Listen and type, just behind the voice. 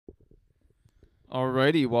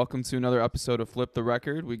Alrighty, welcome to another episode of Flip the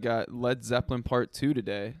Record. We got Led Zeppelin Part 2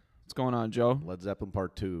 today. What's going on, Joe? Led Zeppelin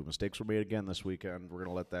Part 2. Mistakes were made again this weekend. We're going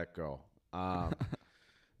to let that go.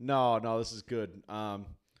 No, this is good.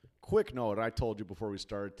 Quick note, I told you before we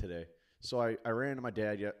started today. So I ran to my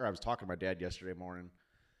dad, I was talking to my dad yesterday morning,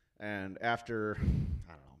 and after,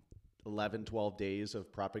 11, 12 days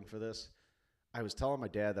of prepping for this, I was telling my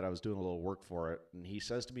dad that I was doing a little work for it, and he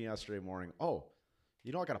says to me yesterday morning,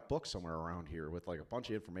 I got a book somewhere around here with like a bunch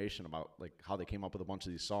of information about like how they came up with a bunch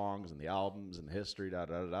of these songs and the albums and the history,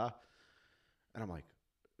 And I'm like,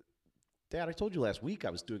 Dad, I told you last week I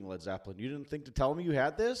was doing Led Zeppelin. You didn't think to tell me you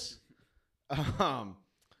had this?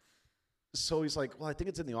 So he's like, well, I think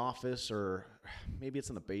it's in the office or maybe it's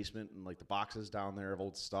in the basement and like the boxes down there of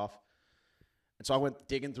old stuff. And so I went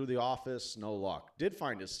digging through the office, no luck. Did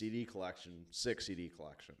find a CD collection, 6 CD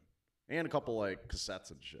collection, and a couple like cassettes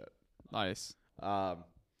and shit. Nice.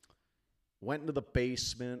 Went into the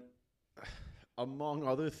basement. Among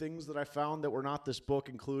other things that I found that were not this book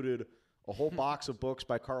included a whole box of books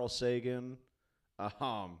by Carl Sagan. I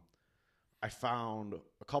found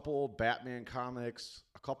a couple old Batman comics,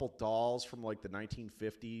 a couple dolls from like the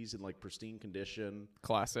 1950s in like pristine condition.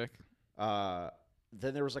 Classic. Then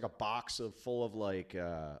there was like a box full of like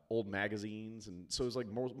old magazines, and so it was like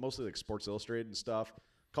mostly like Sports Illustrated and stuff.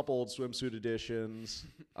 A couple old swimsuit editions.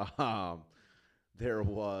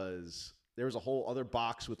 There was a whole other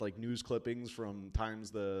box with like news clippings from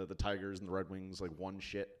times the Tigers and the Red Wings like won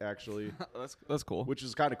shit actually. That's cool. Which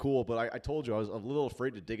is kind of cool, but I told you I was a little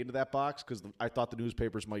afraid to dig into that box because I thought the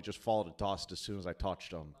newspapers might just fall to dust as soon as I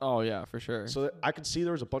touched them. Oh yeah, for sure. So I could see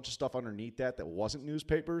there was a bunch of stuff underneath that wasn't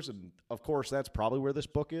newspapers, and of course that's probably where this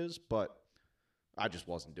book is, but I just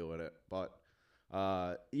wasn't doing it. But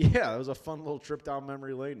it was a fun little trip down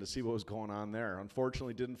memory lane to see what was going on there.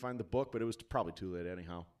 Unfortunately, didn't find the book, but it was probably too late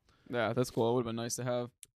anyhow. Yeah, that's cool. It would have been nice to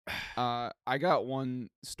have. I got one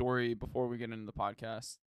story before we get into the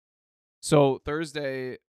podcast. So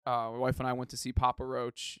Thursday, my wife and I went to see Papa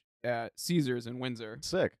Roach at Caesars in Windsor.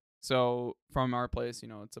 Sick. So from our place,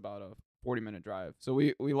 it's about a 40-minute drive. So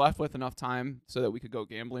we left with enough time so that we could go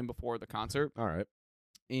gambling before the concert. All right.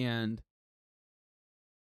 And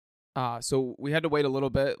so we had to wait a little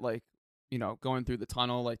bit, like, going through the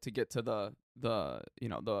tunnel, like to get to the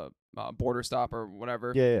border stop or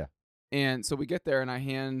whatever. Yeah. And so we get there, and I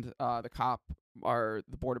hand the cop, the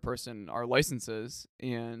border person, our licenses,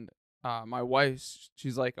 and my wife,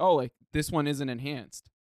 she's like, oh, like this one isn't enhanced.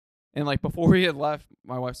 And like before we had left,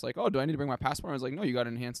 my wife's like, oh, do I need to bring my passport? I was like, no, you got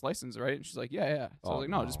an enhanced license, right? And she's like, yeah. So I was like,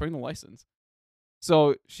 no, just bring the license.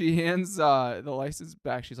 So she hands the license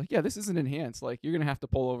back. She's like, yeah, this isn't enhanced. Like, you're going to have to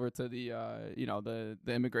pull over to the, the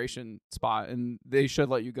immigration spot, and they should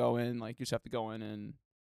let you go in. Like, you just have to go in and,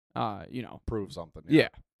 prove something. Yeah.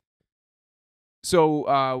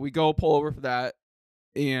 So we go pull over for that,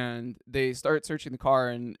 and they start searching the car,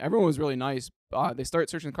 and everyone was really nice. They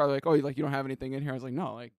start searching the car. They're like, oh, you don't have anything in here? I was like,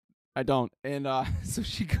 no, like, I don't. And so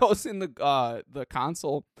she goes in the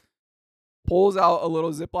console, pulls out a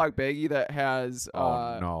little Ziploc baggie that has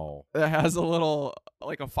that has a little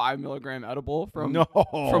like a 5 milligram edible from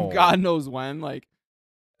God knows when. Like,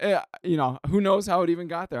 who knows how it even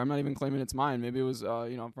got there? I'm not even claiming it's mine. Maybe it was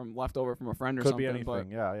from leftover from a friend or Could something. Could be anything.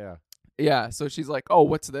 But yeah. So she's like, "Oh,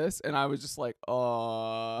 what's this?" And I was just like,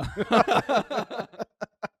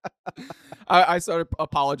 I started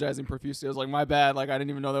apologizing profusely. I was like, my bad. Like, I didn't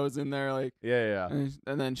even know that was in there. Like, yeah.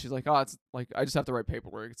 And then she's like, oh, it's like, I just have to write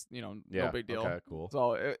paperwork. It's, no big deal. Okay, cool.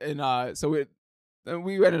 So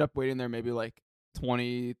we ended up waiting there maybe like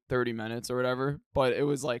 20, 30 minutes or whatever. But it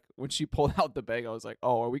was like, when she pulled out the bag, I was like,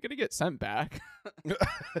 oh, are we going to get sent back?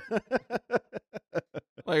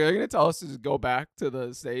 Like, are they going to tell us to just go back to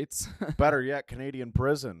the States? Better yet, Canadian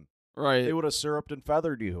prison. Right. They would have syruped and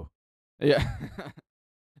feathered you. Yeah.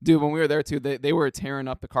 Dude, when we were there too, they were tearing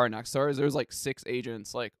up the car next to ours. There was like 6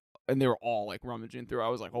 agents, like, and they were all like rummaging through. I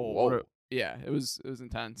was like, oh, yeah, it was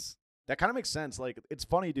intense. That kind of makes sense. Like, it's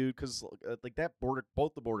funny, dude, because like that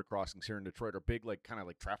both the border crossings here in Detroit are big, like kind of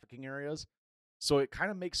like trafficking areas. So it kind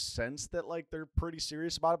of makes sense that like they're pretty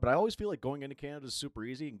serious about it. But I always feel like going into Canada is super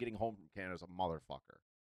easy, and getting home from Canada is a motherfucker.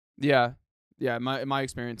 Yeah. My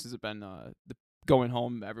experiences have been going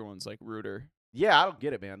home. Everyone's like ruder. Yeah, I don't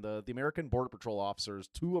get it, man. The American Border Patrol officers,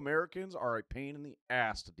 2 Americans, are a pain in the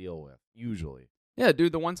ass to deal with, usually. Yeah,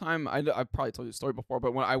 dude, the one time, I probably told you the story before,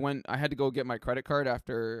 but when I had to go get my credit card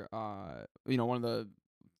after, one of the,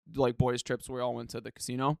 like, boys' trips where we all went to the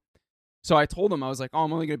casino. So I told them, I was like, oh,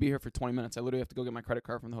 I'm only going to be here for 20 minutes. I literally have to go get my credit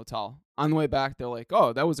card from the hotel. On the way back, they're like,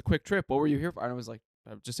 oh, that was a quick trip. What were you here for? And I was like,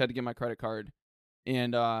 I just had to get my credit card.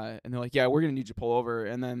 And they're like, yeah, we're going to need you to pull over.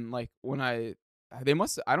 And then, like, when I they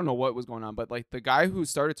must. I don't know what was going on, but like the guy who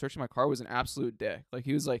started searching my car was an absolute dick. Like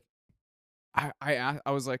he was like, I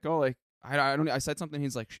was like, oh, like I don't. I said something.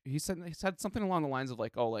 He's like, he said something along the lines of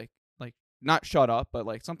like, oh, like not shut up, but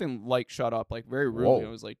like something like shut up, like very rudely. Whoa. I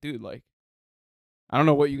was like, dude, like I don't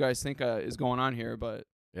know what you guys think is going on here, but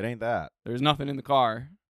It ain't that. there's nothing in the car.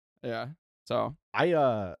 Yeah. So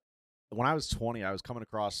When I was 20, I was coming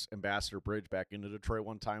across Ambassador Bridge back into Detroit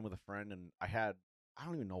one time with a friend, and I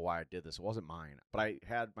don't even know why I did this. It wasn't mine, but I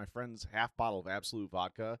had my friend's half bottle of Absolute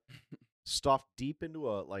vodka stuffed deep into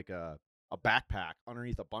a backpack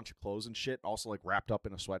underneath a bunch of clothes and shit, also like wrapped up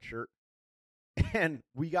in a sweatshirt. And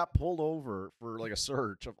we got pulled over for like a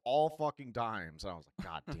search of all fucking dimes. And I was like,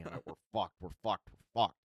 God damn it, we're fucked. We're fucked. We're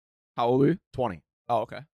fucked. how old are you? 20. Oh,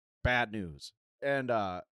 okay. Bad news. And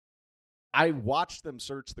I watched them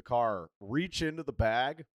search the car, reach into the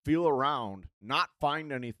bag, feel around, not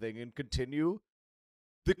find anything, and continue.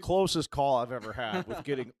 The closest call I've ever had with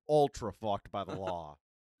getting ultra fucked by the law.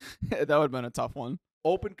 That would have been a tough one.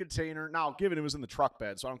 Open container. Now, given it was in the truck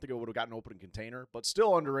bed, so I don't think it would have gotten open container, but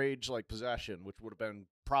still underage like possession, which would have been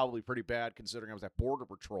probably pretty bad considering I was at Border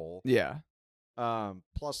Patrol. Yeah.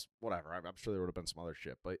 Plus, whatever. I'm sure there would have been some other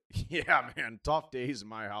shit. But yeah, man, tough days in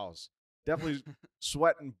my house. Definitely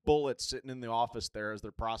sweating bullets sitting in the office there as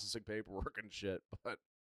they're processing paperwork and shit. But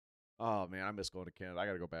oh man, I miss going to Canada. I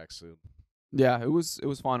got to go back soon. Yeah, it was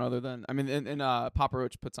fun. Other than and Papa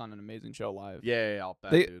Roach puts on an amazing show live. Yeah, I'll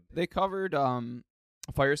bet, dude. They covered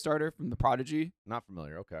Firestarter from The Prodigy. Not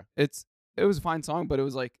familiar. Okay. It was a fine song, but it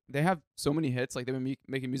was like they have so many hits. Like they've been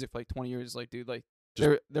making music for like 20 years. Like dude, like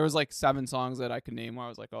there was like 7 songs that I could name where I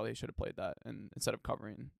was like, oh, they should have played that and instead of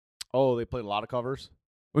covering. Oh, they played a lot of covers.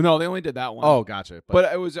 Well, no, they only did that one. Oh, gotcha. But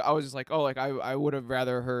I was just like, oh, like I would have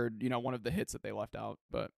rather heard one of the hits that they left out.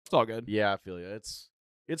 But it's all good. Yeah, I feel you.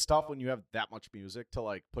 It's tough when you have that much music to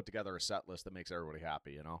like put together a set list that makes everybody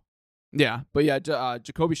happy, Yeah, but yeah,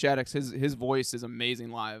 Jacoby Shaddix, his voice is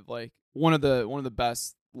amazing live. Like one of the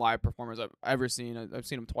best live performers I've ever seen. I've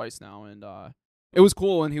seen him twice now, and it was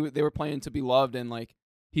cool. And they were playing "To Be Loved," and like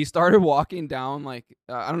he started walking down like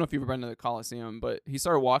I don't know if you've ever been to the Coliseum, but he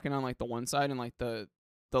started walking on like the one side, and like the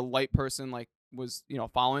light person like was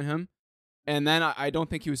following him. And then I don't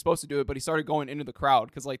think he was supposed to do it, but he started going into the crowd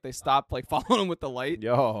because like they stopped like following him with the light.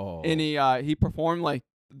 Yo. And he performed like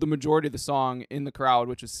the majority of the song in the crowd,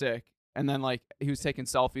 which was sick. And then like he was taking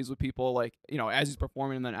selfies with people like as he's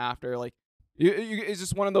performing, and then after like it's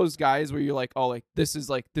just one of those guys where you're like, oh, like this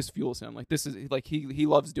fuels him. Like this is like he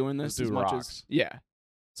loves doing this as much as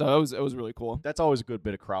So it was really cool. That's always a good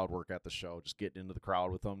bit of crowd work at the show. Just getting into the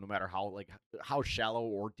crowd with them, no matter how shallow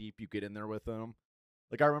or deep you get in there with them.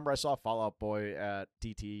 Like I remember I saw Fall Out Boy at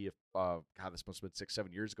DT. God, this must have been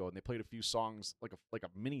 6-7 years ago, and they played a few songs like a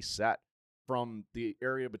mini set from the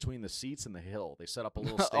area between the seats and the hill. They set up a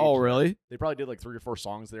little stage. Oh, really? They probably did like 3 or 4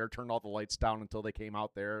 songs there. Turned all the lights down until they came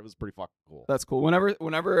out there. It was pretty fucking cool. That's cool.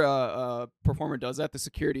 Whenever a performer does that, the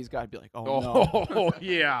security's got to be like, oh no.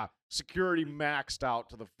 Yeah. Security maxed out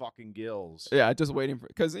to the fucking gills. Yeah, just waiting for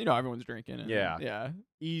because everyone's drinking. And, yeah.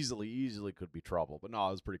 Easily could be trouble, but no,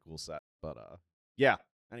 it was a pretty cool set. But yeah.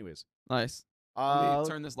 Anyways, nice. Let me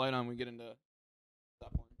turn this light on. We get into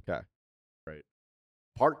that point. Okay. Right.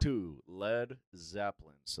 Part 2, Led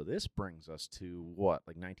Zeppelin. So this brings us to what,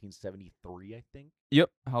 like 1973, I think?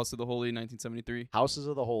 Yep. House of the Holy, 1973. Houses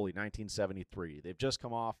of the Holy, 1973. They've just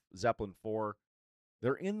come off Zeppelin 4.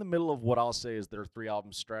 They're in the middle of what I'll say is their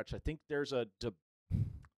 3-album stretch. I think there's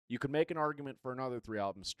you could make an argument for another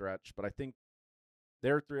 3-album stretch, but I think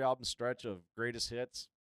their 3-album stretch of greatest hits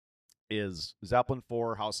is Zeppelin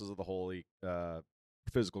 4, Houses of the Holy,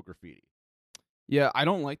 Physical Graffiti. Yeah, I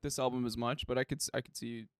don't like this album as much, but I could see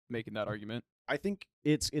you making that argument. I think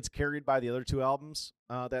it's carried by the other 2 albums,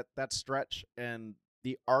 that stretch, and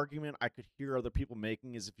the argument I could hear other people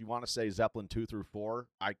making is if you want to say Zeppelin 2 through 4,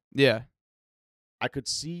 I could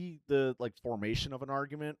see the formation of an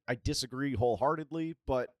argument. I disagree wholeheartedly,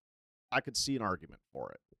 but I could see an argument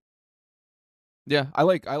for it. Yeah, I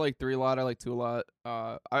like 3 a lot. I like 2 a lot.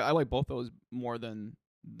 I like both those more than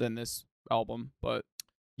this album, but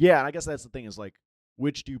yeah, and I guess that's the thing is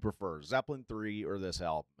which do you prefer, Zeppelin 3 or this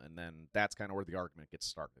album? And then that's kind of where the argument gets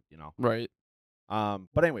started, Right.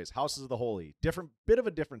 But anyways, Houses of the Holy, bit of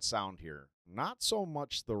a different sound here. Not so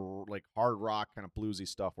much the hard rock kind of bluesy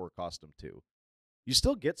stuff we're accustomed to. You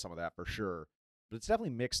still get some of that for sure, but it's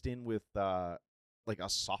definitely mixed in with a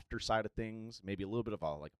softer side of things, maybe a little bit of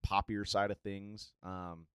a poppier side of things.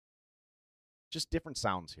 Just different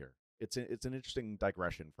sounds here. It's an interesting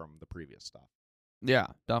digression from the previous stuff. Yeah,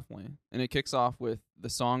 definitely. And it kicks off with the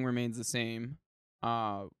song remains the same.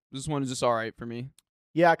 This one is just all right for me.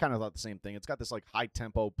 Yeah, I kind of thought the same thing. It's got this like high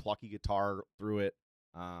tempo, plucky guitar through it,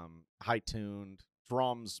 high tuned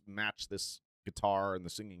drums match this guitar and the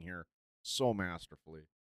singing here so masterfully.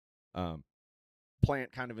 Um,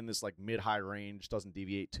 Plant kind of in this like mid high range, doesn't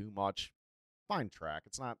deviate too much. Fine track.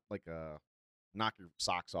 It's not like a knock your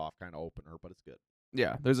socks off kind of opener, but it's good.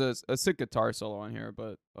 Yeah, there's a sick guitar solo on here,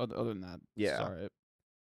 but other than that, it's Yeah. all right.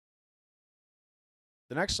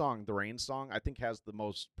 The next song, the Rain song, I think has the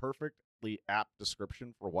most perfectly apt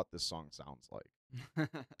description for what this song sounds like.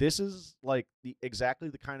 This is like exactly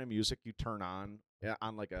the kind of music you turn on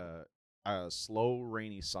like a slow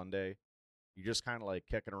rainy Sunday. You're just kind of like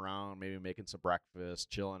kicking around, maybe making some breakfast,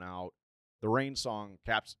 chilling out. The Rain song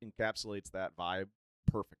encapsulates that vibe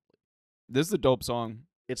perfectly. This is a dope song.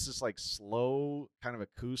 It's this like slow kind of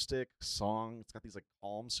acoustic song. It's got these like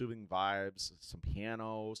calm, soothing vibes, some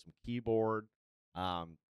piano, some keyboard.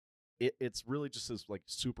 Um, it's really just this like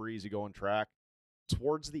super easy going track.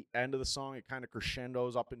 Towards the end of the song, it kind of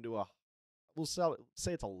crescendos up into we'll say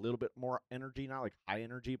it's a little bit more energy, not like high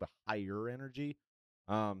energy, but higher energy.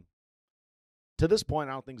 Um, to this point,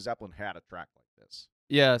 I don't think Zeppelin had a track like this.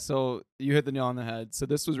 Yeah, so you hit the nail on the head. So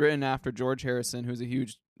this was written after George Harrison, who's a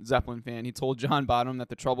huge Zeppelin fan. He told John Bonham that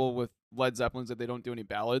the trouble with Led Zeppelin is that they don't do any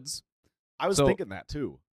ballads. I was thinking that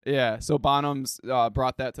too. Yeah, so Bonham's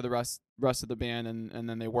brought that to the rest of the band, and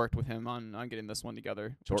then they worked with him on getting this one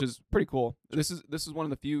together, which is pretty cool. This is one of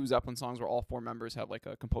the few Zeppelin songs where all 4 members have like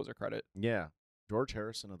a composer credit. Yeah, George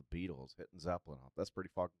Harrison of the Beatles hitting Zeppelin up. That's pretty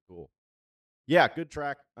fucking cool. Yeah, good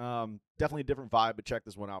track. Definitely a different vibe, but check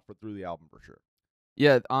this one out through the album for sure.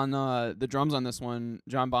 Yeah, on the drums on this one,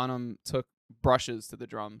 John Bonham took brushes to the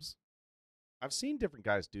drums. I've seen different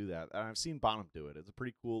guys do that, and I've seen Bonham do it. It's a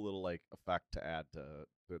pretty cool little like effect to add to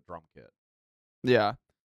the drum kit. Yeah.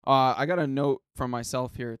 I got a note from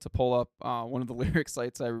myself here to pull up one of the lyric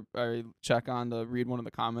sites I check on to read one of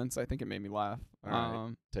the comments. I think it made me laugh. All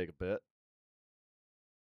right, take a bit.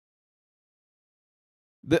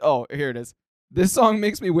 Here it is. This song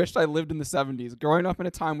makes me wish I lived in the 70s. Growing up in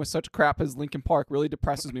a time with such crap as Linkin Park really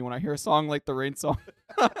depresses me when I hear a song like the Rain song.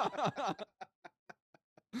 I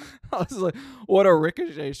was like, what a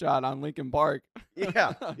ricochet shot on Linkin Park.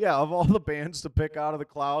 Yeah. Of all the bands to pick out of the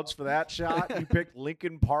clouds for that shot, you picked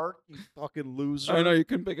Linkin Park, you fucking loser. I know you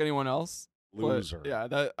couldn't pick anyone else. Loser.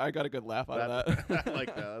 Yeah, I got a good laugh out of that. I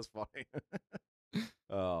like that. That's funny.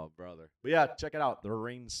 Oh, brother. But yeah, check it out. The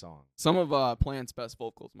Rain song. Some of Plant's best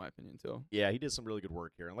vocals, in my opinion, too. Yeah, he did some really good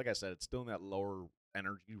work here. And like I said, it's still in that lower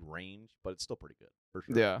energy range, but it's still pretty good, for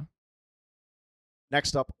sure. Yeah.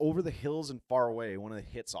 Next up, Over the Hills and Far Away, one of the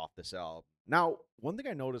hits off this album. Now, one thing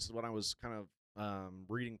I noticed when I was kind of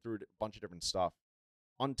reading through a bunch of different stuff,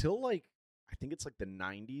 until like, I think it's like the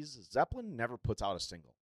 90s, Zeppelin never puts out a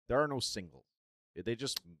single. There are no singles. They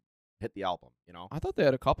just hit the album, you know? I thought they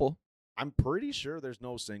had a couple. I'm pretty sure there's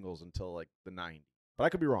no singles until like the 90s, but I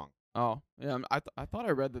could be wrong. Oh, yeah. I thought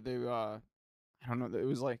I read that they, I don't know, it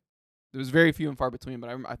was very few and far between, but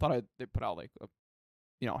I thought they put out like a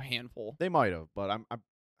handful. They might have, but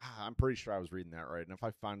I'm pretty sure I was reading that right. And if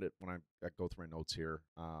I find it when I go through my notes here,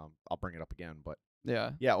 I'll bring it up again. But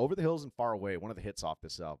yeah, Over the Hills and Far Away, one of the hits off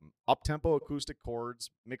this album. Up tempo acoustic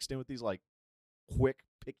chords mixed in with these like quick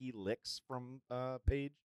picky licks from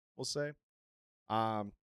Page, we'll say.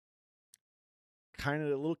 Kind of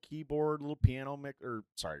a little keyboard, little piano mix. Or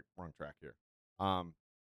sorry, wrong track here.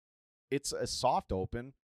 It's a soft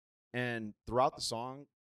open, and throughout the song,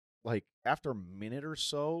 like after a minute or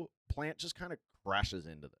so, Plant just kind of crashes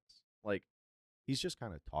into this. Like he's just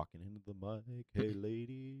kind of talking into the mic, "Hey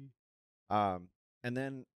lady," and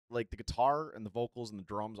then like the guitar and the vocals and the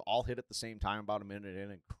drums all hit at the same time about a minute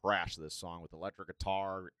in and crash this song with electric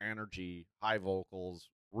guitar, energy, high vocals.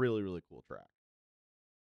 Really, really cool track.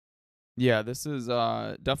 Yeah, this is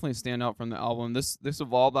definitely a standout from the album. This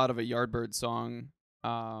evolved out of a Yardbird song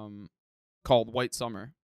called White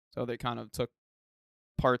Summer. So they kind of took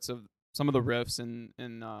parts of some of the riffs and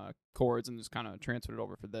chords and just kind of transferred it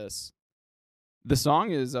over for this. The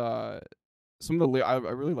song is some of the I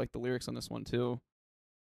really like the lyrics on this one too.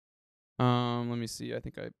 Let me see. I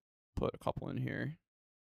think I put a couple in here.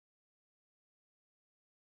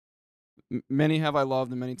 Many have I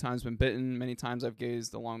loved and many times been bitten. Many times I've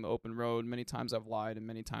gazed along the open road. Many times I've lied and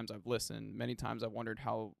many times I've listened. Many times I've wondered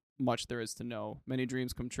how much there is to know. Many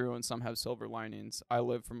dreams come true and some have silver linings. I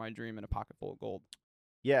live for my dream in a pocket full of gold.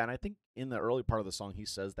 Yeah, and I think in the early part of the song, he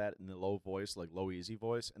says that in the low voice, like low, easy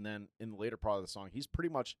voice. And then in the later part of the song, he's pretty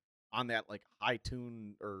much on that like high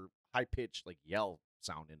tune or high pitch, like yell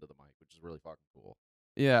sound into the mic, which is really fucking cool.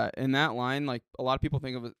 Yeah, in that line, like a lot of people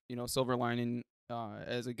think of silver lining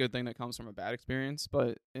as a good thing that comes from a bad experience,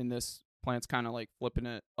 but in this Plant's kind of like flipping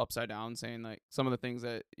it upside down, saying like some of the things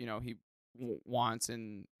that he wants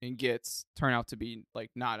and gets turn out to be like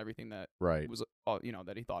not everything that Right. was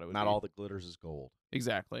that he thought it would Not be. all that glitters is gold.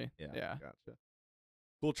 Exactly. Yeah. Yeah. Gotcha.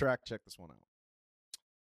 Cool track. Check this one out.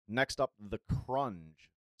 Next up, The Crunge.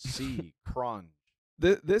 C. Crunge.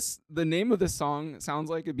 The name of this song sounds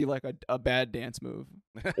like it'd be like a bad dance move,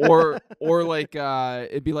 or like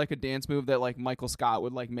it'd be like a dance move that like Michael Scott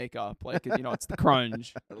would like make up, like it's the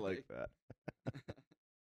crunge. I like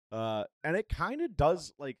that. And it kind of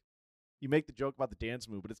does, like, you make the joke about the dance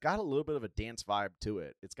move, but it's got a little bit of a dance vibe to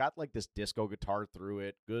it. It's got like this disco guitar through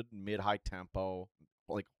it, good mid-high tempo,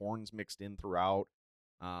 like horns mixed in throughout.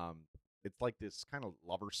 It's like this kind of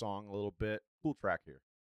lover song a little bit. Cool track here.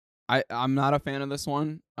 I'm not a fan of this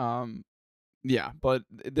one. Yeah, but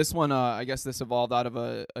this one, I guess this evolved out of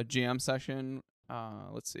a jam session.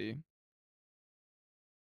 Let's see.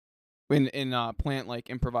 When Plant like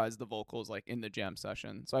improvised the vocals like in the jam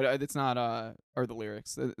session, so it's not or the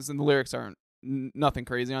lyrics. The lyrics aren't nothing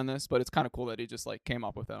crazy on this, but it's kind of cool that he just like came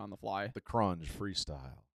up with it on the fly. The Crunge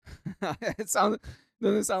freestyle.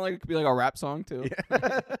 Doesn't it sound like it could be like a rap song too?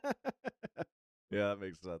 Yeah, yeah, that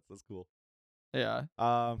makes sense. That's cool. Yeah.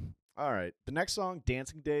 All right. The next song,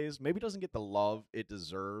 Dancing Days, maybe doesn't get the love it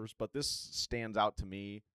deserves, but this stands out to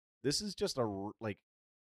me. This is just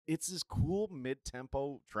it's this cool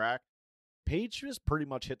mid-tempo track. Page just pretty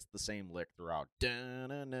much hits the same lick throughout.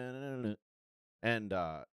 And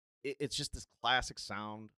it's just this classic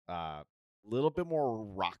sound. Little bit more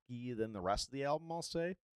rocky than the rest of the album, I'll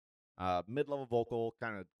say. Mid-level vocal,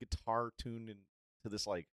 kind of guitar tuned into this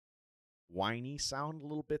like whiny sound a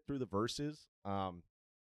little bit through the verses.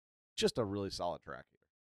 Just a really solid track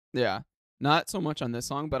here. Yeah. Not so much on this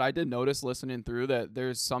song, but I did notice listening through that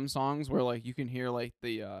there's some songs where like you can hear like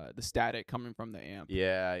the static coming from the amp.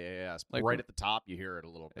 Yeah. Like, right at the top, you hear it a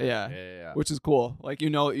little bit. Yeah. Which is cool. Like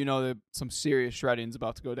that some serious shredding's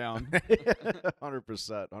about to go down.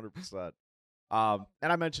 100%. And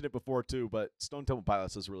I mentioned it before too, but Stone Temple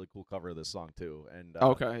Pilots does a really cool cover of this song too. And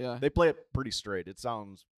okay, yeah. They play it pretty straight. It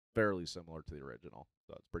sounds fairly similar to the original,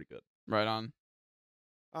 so it's pretty good. Right on.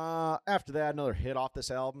 After that, another hit off this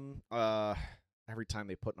album. Every time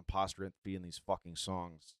they put an apostrophe in these fucking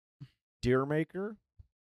songs. Deermaker?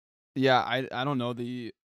 Yeah, I don't know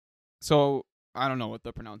so I don't know what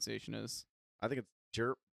the pronunciation is. I think it's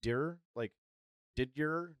deer, like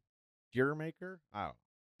Deermaker? I don't know.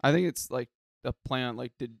 I think it's like a play on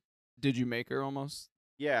like did you make her almost?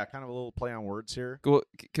 Yeah, kind of a little play on words here. Cool,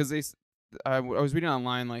 because I was reading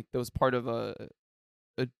online like that was part of a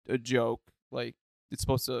joke, like it's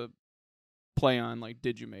supposed to play on like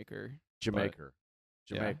did you make her? Jamaica.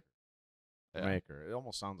 Yeah. It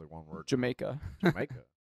almost sounds like one word. Jamaica.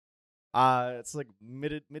 It's like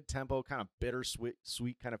mid tempo, kind of bittersweet,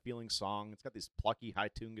 sweet kind of feeling song. It's got this plucky high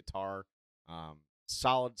tune guitar,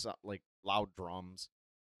 solid like loud drums.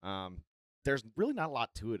 There's really not a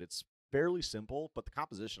lot to it. It's fairly simple, but the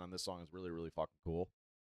composition on this song is really, really fucking cool.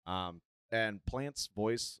 And Plant's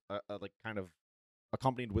voice, like kind of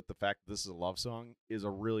accompanied with the fact that this is a love song, is a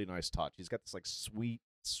really nice touch. He's got this like sweet,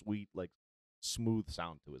 like smooth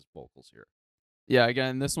sound to his vocals here. Yeah,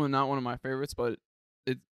 again, this one not one of my favorites, but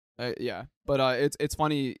it's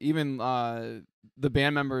funny. Even the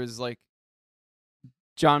band members, like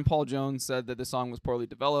John Paul Jones, said that the song was poorly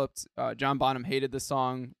developed. John Bonham hated the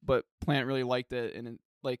song, but Plant really liked it, and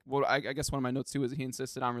like what I guess one of my notes too is he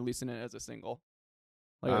insisted on releasing it as a single,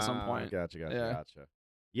 like at some point. Gotcha.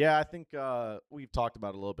 Yeah, I think we've talked about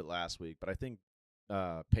it a little bit last week, but I think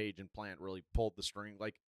Page and Plant really pulled the string.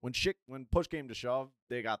 Like when push came to shove,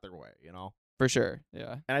 they got their way, For sure,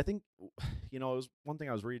 yeah. And I think, it was one thing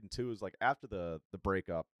I was reading too is like after the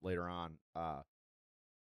breakup later on,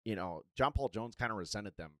 John Paul Jones kind of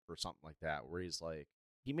resented them for something like that, where he's like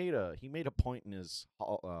he made a point in his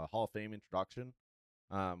Hall of Fame introduction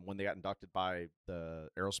when they got inducted by the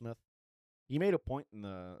Aerosmith. He made a point in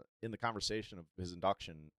the conversation of his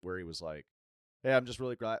induction where he was like, "Hey, I'm just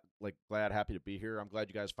really glad, happy to be here. I'm glad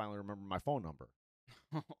you guys finally remember my phone number."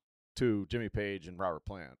 To Jimmy Page and Robert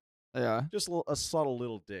Plant. Yeah. Just a subtle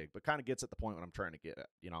little dig, but kind of gets at the point what I'm trying to get at,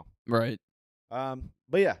 Right.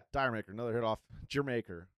 But yeah, Deermaker, another hit off.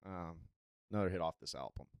 Jamaica, another hit off this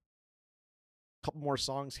album. Couple more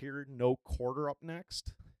songs here. No Quarter up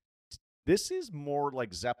next. This is more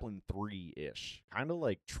like Zeppelin 3-ish. Kind of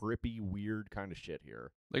like trippy, weird kind of shit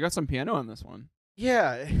here. They got some piano on this one.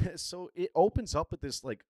 Yeah, so it opens up with this,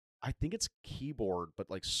 like, I think it's keyboard, but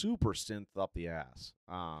like super synth up the ass.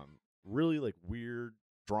 Really like weird,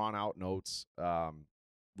 drawn out notes.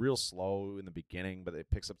 Real slow in the beginning, but it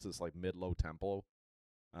picks up to this like mid-low tempo.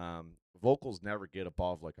 Vocals never get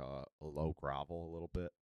above like a low grovel a little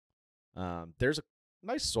bit. There's a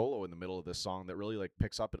nice solo in the middle of this song that really like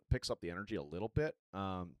picks up the energy a little bit.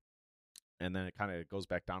 And then it kind of goes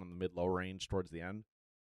back down in the mid-low range towards the end.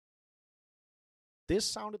 This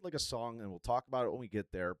sounded like a song, and we'll talk about it when we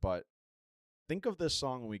get there, but think of this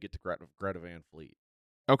song when we get to Greta Van Fleet.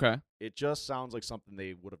 Okay. It just sounds like something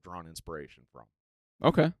they would have drawn inspiration from.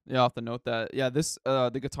 Okay. Yeah, I'll have to note that. Yeah, this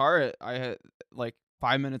the guitar I had like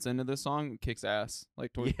 5 minutes into this song kicks ass.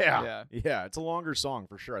 Like yeah. It's a longer song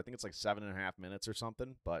for sure. I think it's like 7.5 minutes or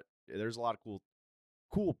something, but there's a lot of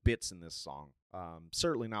cool bits in this song.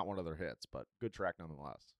 Certainly not one of their hits, but good track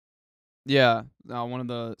nonetheless. Yeah, some of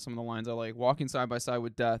the lines I like. Walking side by side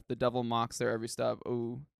with death, the devil mocks their every step.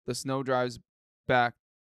 Ooh, the snow drives back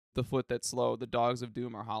the foot that's slow. The dogs of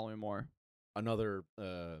doom are hollowing more. Another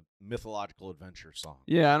mythological adventure song.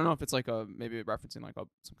 Yeah, I don't know if it's like maybe referencing like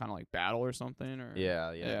some kind of like battle or something. Or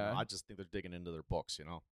Yeah. No, I just think they're digging into their books, you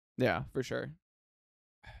know. Yeah, for sure.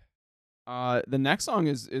 The next song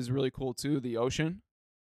is really cool too. The Ocean.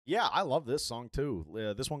 Yeah, I love this song too.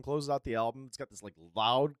 This one closes out the album. It's got this like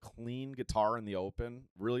loud, clean guitar in the open.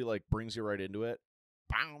 Really like brings you right into it.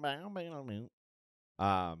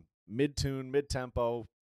 Mid-tune, mid-tempo.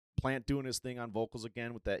 Plant doing his thing on vocals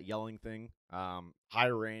again with that yelling thing. High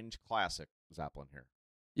range, classic Zeppelin here.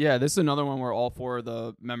 Yeah, this is another one where all four of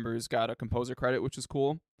the members got a composer credit, which is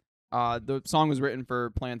cool. The song was written for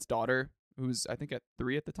Plant's daughter, who's I think at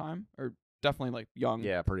 3 at the time, or definitely like young.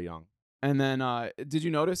 Yeah, pretty young. And then, did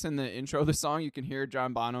you notice in the intro of the song, you can hear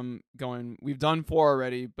John Bonham going, "We've done 4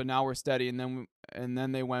 already, but now we're steady." And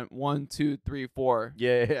then they went 1, 2, 3, 4.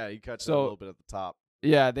 Yeah, you catch that a little bit at the top.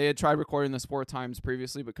 Yeah, they had tried recording this 4 times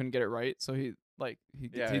previously, but couldn't get it right. So he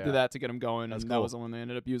did that to get him going, and that was the one they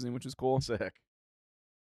ended up using, which is cool. Sick.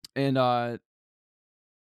 And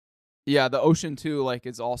yeah, the Ocean too, like,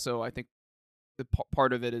 is also, I think the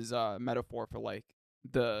part of it is a metaphor for like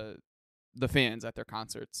the fans at their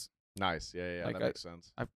concerts. Nice. Yeah, like that makes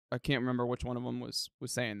sense. I can't remember which one of them was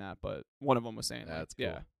saying that, but one of them was saying that. That's cool.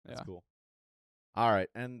 Yeah, that's cool. All right,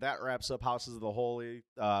 and that wraps up Houses of the Holy.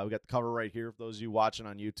 We got the cover right here for those of you watching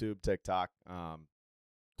on YouTube, TikTok.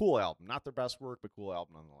 Cool album. Not their best work, but cool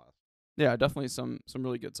album nonetheless. Yeah, definitely some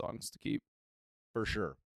really good songs to keep. For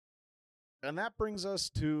sure. And that brings us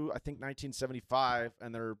to, I think, 1975,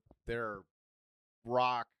 and their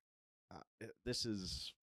rock. This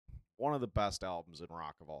is one of the best albums in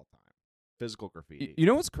rock of all time. Physical Graffiti. You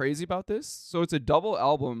know what's crazy about this? So it's a double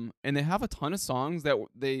album, and they have a ton of songs that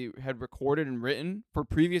they had recorded and written for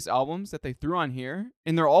previous albums that they threw on here,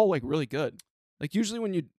 and they're all like really good. Like usually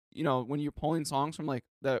when when you're pulling songs from like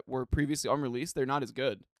that were previously unreleased, they're not as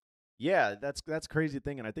good. Yeah, that's crazy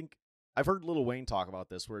thing, and I think I've heard Lil Wayne talk about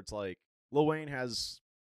this, where it's like Lil Wayne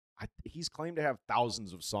he's claimed to have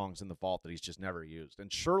thousands of songs in the vault that he's just never used,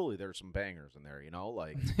 and surely there's some bangers in there,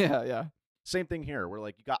 like yeah. Same thing here, where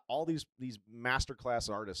like you got all these masterclass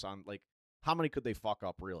artists on, like, how many could they fuck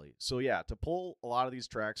up really? So yeah, to pull a lot of these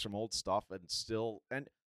tracks from old stuff and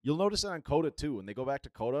you'll notice it on Coda too. When they go back to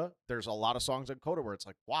Coda, there's a lot of songs on Coda where it's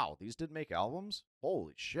like, wow, these did make albums?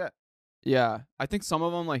 Holy shit. Yeah, I think some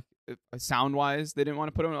of them, like sound wise, they didn't want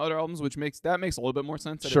to put on other albums, which makes a little bit more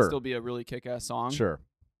sense. That it'd still be a really kick ass song. Sure.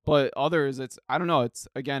 But others, I don't know. It's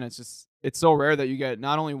so rare that you get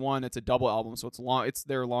not only one, it's a double album, so it's long. It's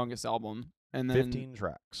their longest album, and then 15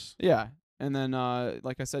 tracks. Yeah, and then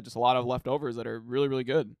like I said, just a lot of leftovers that are really really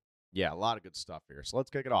good. Yeah, a lot of good stuff here. So let's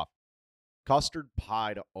kick it off. Custard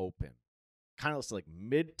Pie to open, kind of like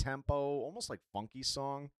mid tempo, almost like funky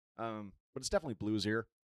song, but it's definitely bluesier.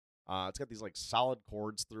 It's got these like solid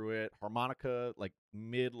chords through it. Harmonica, like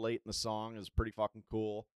late in the song, is pretty fucking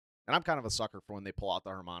cool. And I'm kind of a sucker for when they pull out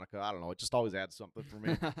the harmonica. I don't know. It just always adds something for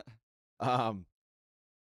me.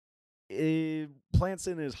 Plants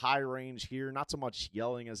in his high range here. Not so much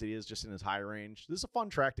yelling as it is just in his high range. This is a fun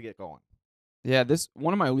track to get going. Yeah, this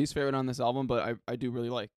one of my least favorite on this album, but I do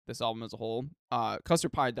really like this album as a whole.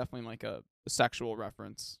 Custard Pie, definitely like a sexual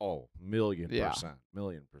reference. Oh, million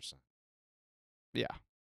percent.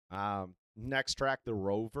 Yeah. Next track, The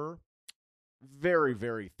Rover. Very,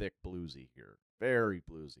 very thick bluesy here. Very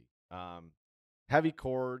bluesy. Heavy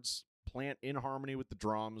chords, Plant in harmony with the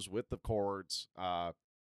drums, with the chords.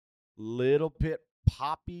 Little bit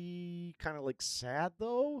poppy, kind of like sad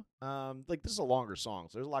though. Like this is a longer song,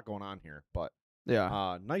 so there's a lot going on here. But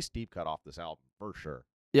yeah, nice deep cut off this album for sure.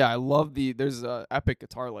 Yeah, I love there's a epic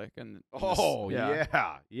guitar lick and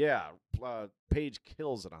yeah. Page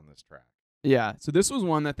kills it on this track. Yeah, so this was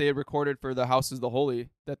one that they had recorded for the Houses of the Holy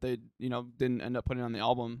that they didn't end up putting on the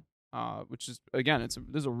album. which is again, this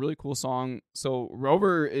is a really cool song. So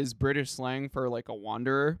rover is British slang for like a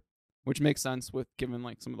wanderer, which makes sense with given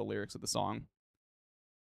like some of the lyrics of the song.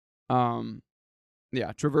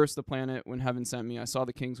 Yeah, traverse the planet when heaven sent me. I saw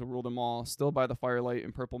the kings who ruled them all. Still by the firelight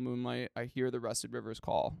and purple moonlight, I hear the rested rivers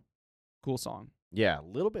call. Cool song. Yeah, a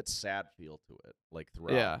little bit sad feel to it, like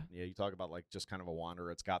throughout. Yeah. Yeah, you talk about like just kind of a wanderer.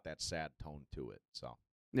 It's got that sad tone to it. So.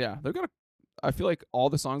 Yeah, they've got. I feel like all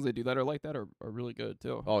the songs they do that are like that are really good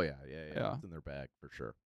too. Oh yeah. It's in their bag for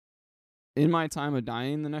sure. In My Time of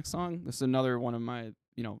Dying, the next song. This is another one of my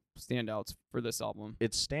standouts for this album.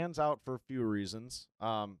 It stands out for a few reasons.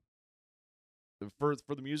 For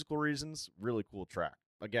the musical reasons, really cool track.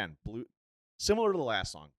 Again, similar to the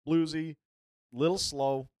last song, bluesy, little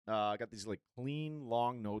slow. Got these like clean,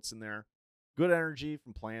 long notes in there. Good energy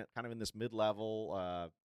from Plant, kind of in this mid-level.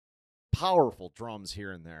 Powerful drums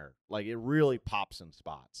here and there. Like it really pops in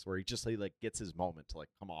spots where he like gets his moment to like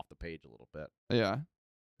come off the page a little bit. Yeah.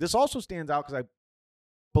 This also stands out because I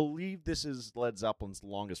believe this is Led Zeppelin's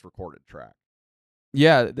longest recorded track.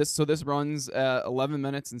 Yeah, this runs at 11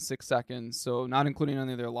 minutes and 6 seconds. So not including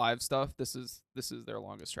any of their live stuff, this is their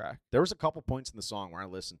longest track. There was a couple points in the song where I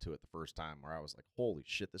listened to it the first time where I was like, "Holy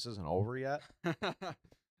shit, this isn't over yet."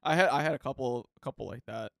 I had a couple like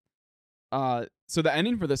that. So the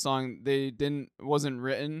ending for this song wasn't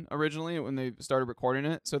written originally when they started recording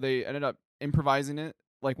it. So they ended up improvising it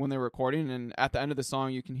like when they were recording, and at the end of the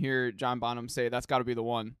song you can hear John Bonham say, "That's got to be the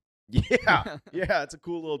one." Yeah. Yeah, it's a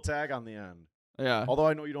cool little tag on the end. Yeah. Although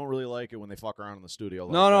I know you don't really like it when they fuck around in the studio.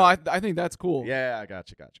 Like No, that. I think that's cool. Yeah, I got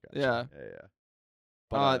you. Yeah.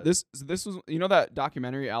 But, this was that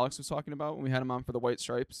documentary Alex was talking about when we had him on for the White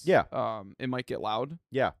Stripes. Yeah. It Might Get Loud.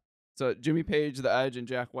 Yeah. So Jimmy Page, The Edge, and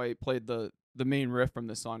Jack White played the main riff from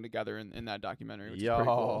this song together in that documentary. Which is pretty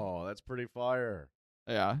cool. That's pretty fire.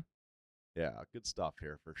 Yeah. Yeah, good stuff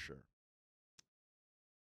here for sure.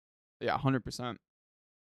 Yeah, 100%.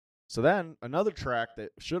 So then another track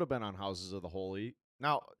that should have been on Houses of the Holy.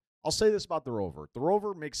 Now, I'll say this about the Rover. The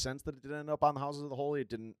Rover makes sense that it didn't end up on the Houses of the Holy. It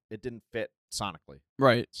didn't fit sonically.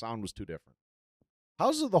 Right. Sound was too different.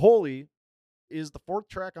 Houses of the Holy is the fourth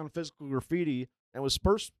track on Physical Graffiti and was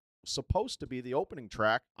first supposed to be the opening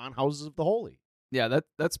track on Houses of the Holy. Yeah,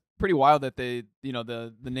 that's pretty wild that they,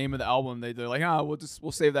 the name of the album, they're like,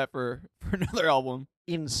 we'll save that for another album.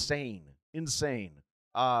 Insane.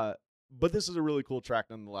 But this is a really cool track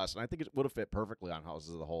nonetheless, and I think it would have fit perfectly on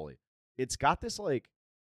Houses of the Holy. It's got this like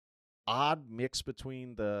odd mix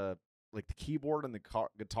between the keyboard and the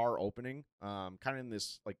guitar opening, kind of in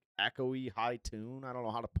this like echoey high tune. I don't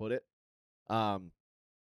know how to put it.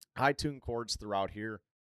 High tune chords throughout here,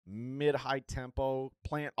 mid high tempo,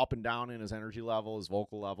 Plant up and down in his energy level, his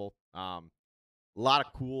vocal level. A lot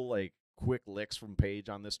of cool like quick licks from Page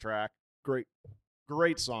on this track. Great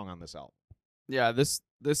song on this album. Yeah, this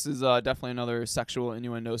is definitely another sexual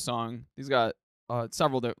innuendo song. He's got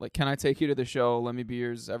several like, "Can I Take You to the Show? Let Me Be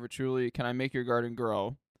Yours Ever Truly. Can I Make Your Garden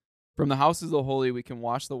Grow? From the Houses of the Holy, we can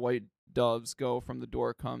watch the white doves go. From the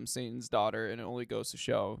door comes Satan's daughter, and it only goes to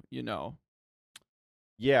show,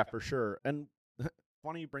 Yeah, for sure. And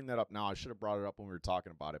funny you bring that up now. I should have brought it up when we were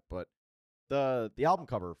talking about it, but the album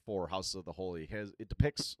cover for Houses of the Holy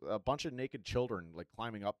depicts a bunch of naked children like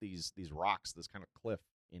climbing up these rocks, this kind of cliff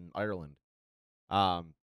in Ireland.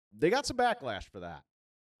 They got some backlash for that.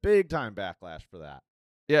 Big time backlash for that.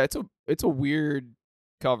 Yeah, it's a weird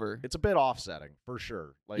cover. It's a bit offsetting for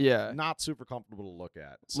sure. Like, yeah, not super comfortable to look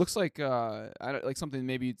at. Looks like like something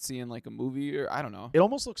maybe you'd see in like a movie, or I don't know. It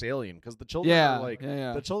almost looks alien because the children are like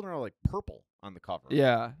the children are like purple on the cover.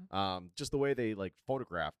 Yeah. Just the way they like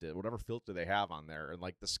photographed it, whatever filter they have on there, and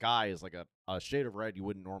like the sky is like a shade of red you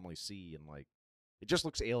wouldn't normally see, and like it just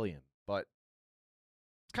looks alien, but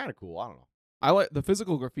it's kind of cool. I don't know. I like the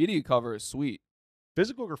Physical Graffiti cover is sweet.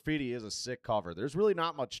 Physical Graffiti is a sick cover. There's really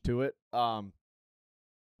not much to it.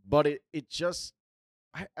 But it just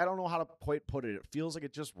I don't know how to quite put it. It feels like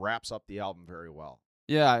it just wraps up the album very well.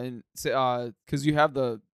 Yeah, and because you have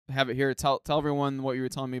it here. Tell everyone what you were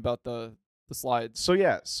telling me about the slides.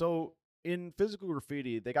 So in Physical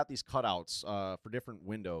Graffiti, they got these cutouts for different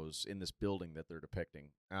windows in this building that they're depicting.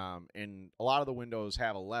 And a lot of the windows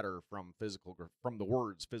have a letter from the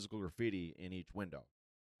words Physical Graffiti in each window.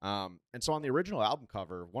 And so on the original album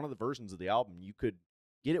cover, one of the versions of the album, you could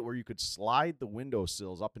get it where you could slide the window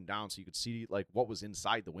sills up and down so you could see like what was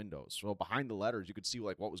inside the windows. So behind the letters, you could see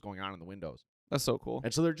like what was going on in the windows. That's so cool.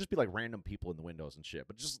 And so there'd just be like random people in the windows and shit,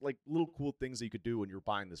 but just like little cool things that you could do when you're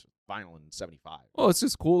buying this vinyl in '75. Well, it's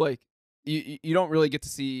just cool. Like you don't really get to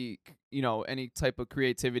see any type of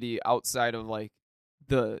creativity outside of like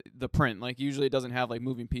the print. Like usually it doesn't have like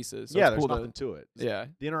moving pieces. So yeah, it's there's cool nothing to it. yeah.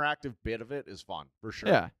 The interactive bit of it is fun for sure.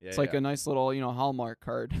 Yeah. Yeah, It's like a nice little, Hallmark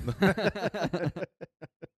card.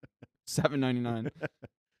 $7.99.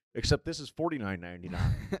 Except this is $49.99.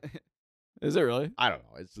 Is it really? I don't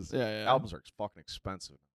know. It's just Yeah. albums are fucking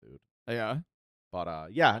expensive, dude. Yeah.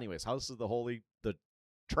 But yeah. Anyways, House of the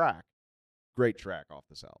track, great track off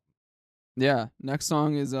this album. Yeah. Next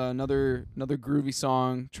song is another groovy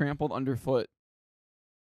song, Trampled Underfoot.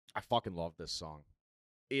 I fucking love this song.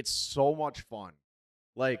 It's so much fun.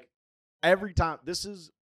 Like every time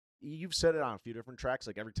you've said it on a few different tracks.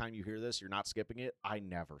 Like every time you hear this, you're not skipping it. I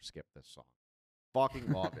never skip this song.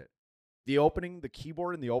 Fucking love it. The opening, the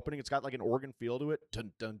keyboard in the opening, it's got like an organ feel to it.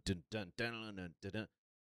 Dun dun dun dun dun dun dun dun. Dun.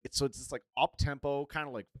 It's this like up tempo, kind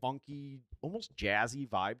of like funky, almost jazzy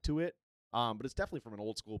vibe to it. But it's definitely from an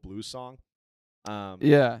old school blues song.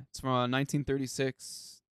 Yeah, it's from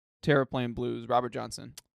 1936 Terraplane Blues, Robert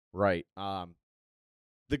Johnson. Right.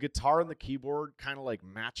 The guitar and the keyboard kind of like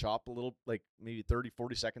match up a little, like maybe 30,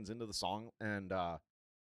 40 seconds into the song, and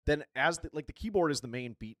then as the keyboard is the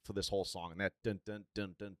main beat for this whole song, and that dun dun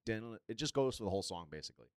dun dun dun, it just goes for the whole song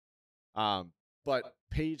basically. But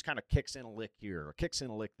Page kind of kicks in a lick here, or kicks in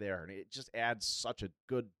a lick there, and it just adds such a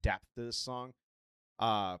good depth to this song.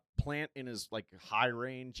 Plant in his like high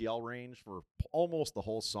range, yell range for almost the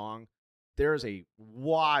whole song. There's a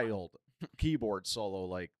wild keyboard solo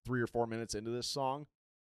like 3 or 4 minutes into this song.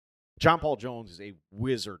 John Paul Jones is a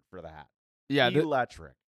wizard for that. Yeah,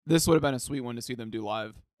 electric. This would have been a sweet one to see them do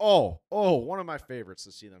live. Oh, one of my favorites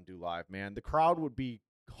to see them do live, man. The crowd would be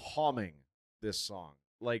humming this song,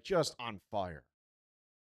 like just on fire.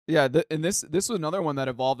 Yeah, and this was another one that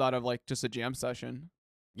evolved out of like just a jam session.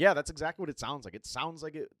 Yeah, that's exactly what it sounds like. It sounds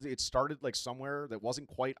like it started like somewhere that wasn't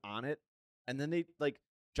quite on it, and then they like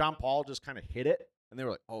John Paul just kind of hit it, and they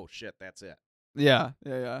were like, "Oh shit, that's it." Yeah.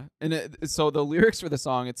 And so the lyrics for the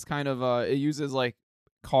song, it's kind of it uses like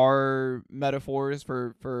car metaphors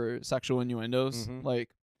for sexual innuendos, like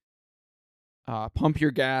pump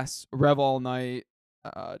your gas, rev all night,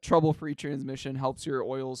 trouble-free transmission helps your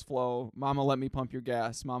oils flow. Mama, let me pump your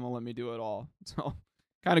gas. Mama, let me do it all. So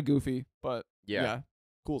kind of goofy, but yeah.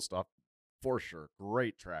 Cool stuff for sure.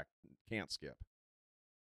 Great track. Can't skip.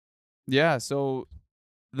 Yeah. So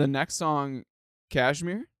the next song,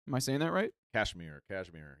 Kashmir. Am I saying that right? Kashmir.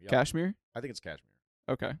 Yep. Kashmir? I think it's Kashmir.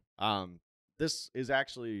 Okay. This is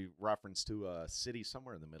actually reference to a city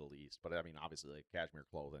somewhere in the Middle East, but I mean, obviously, like cashmere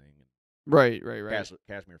clothing and right.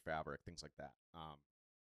 cashmere fabric, things like that.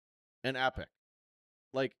 An epic.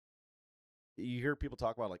 Like you hear people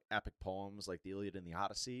talk about like epic poems, like the Iliad and the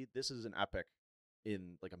Odyssey. This is an epic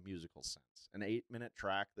in like a musical sense. An 8-minute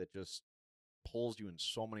track that just pulls you in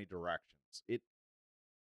so many directions.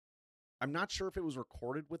 I'm not sure if it was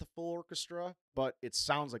recorded with a full orchestra, but it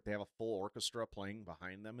sounds like they have a full orchestra playing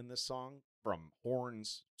behind them in this song, from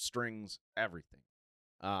horns, strings, everything.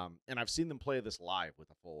 And I've seen them play this live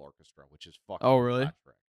with a full orchestra, which is fucking really?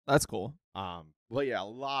 electric. That's cool. Well, yeah, a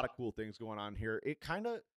lot of cool things going on here.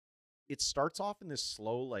 It starts off in this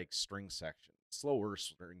slower string section.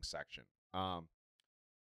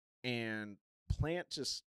 And Plant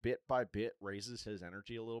just bit by bit raises his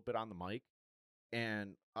energy a little bit on the mic.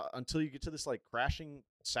 And until you get to this like crashing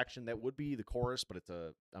section that would be the chorus, but it's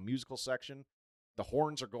a musical section. The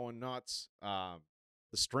horns are going nuts. The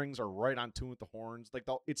strings are right on tune with the horns. Like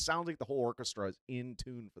it sounds like the whole orchestra is in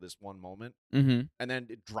tune for this one moment, and then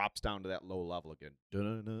it drops down to that low level again.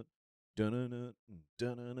 Dun-dun-dun, dun-dun-dun,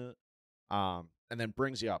 dun-dun-dun. And then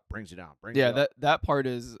brings you up, brings you down, brings you up. that part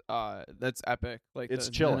is that's epic. Like it's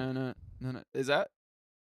chilling. Is that?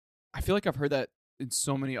 I feel like I've heard that in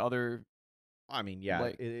so many other. I mean, yeah,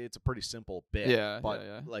 like, it's a pretty simple bit.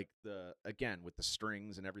 But like again with the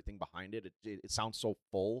strings and everything behind it, it sounds so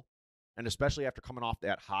full, and especially after coming off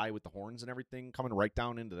that high with the horns and everything, coming right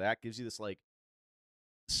down into that gives you this like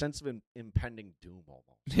sense of impending doom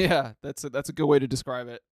almost. Yeah, that's a good way to describe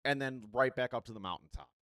it. And then right back up to the mountaintop.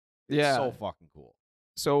 It's so fucking cool.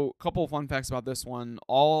 So, a couple of fun facts about this one.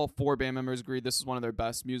 All 4 band members agreed this is one of their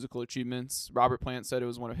best musical achievements. Robert Plant said it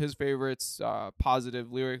was one of his favorites,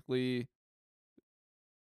 positive lyrically.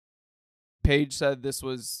 Page said this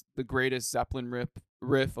was the greatest Zeppelin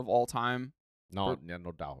riff of all time. No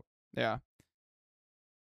doubt. Yeah.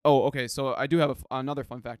 Oh, okay. So I do have another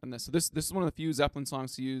fun fact on this. So this is one of the few Zeppelin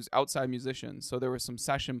songs to use outside musicians. So there were some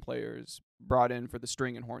session players brought in for the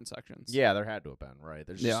string and horn sections. Yeah, there had to have been, right?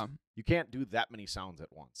 You can't do that many sounds at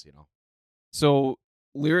once, you know. So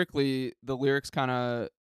lyrically, the lyrics kind of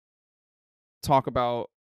talk about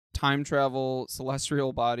time travel,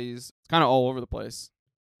 celestial bodies. It's kind of all over the place.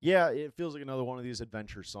 Yeah, it feels like another one of these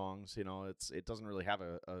adventure songs. You know, it doesn't really have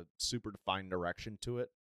a super defined direction to it,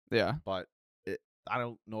 Yeah. but I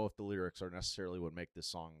don't know if the lyrics are necessarily what make this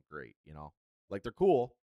song great. You know, like they're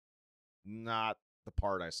cool, not the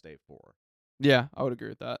part I stay for. Yeah, I would agree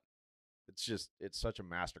with that. It's such a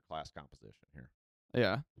masterclass composition here.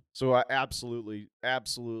 Yeah. So I absolutely,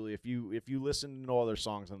 if you listen to no other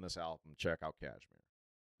songs on this album, check out Cashmere.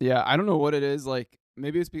 Yeah, I don't know what it is. Like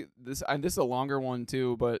maybe it's this. And this is a longer one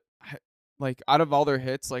too, but like out of all their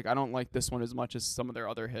hits, like I don't like this one as much as some of their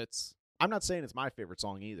other hits. I'm not saying it's my favorite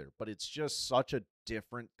song either, but it's just such a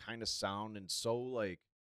different kind of sound and so like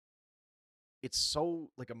it's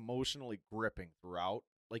so like emotionally gripping throughout.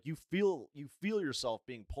 Like you feel yourself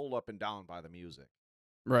being pulled up and down by the music.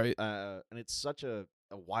 Right. And it's such a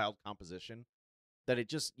wild composition that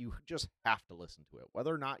you just have to listen to it.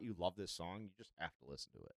 Whether or not you love this song, you just have to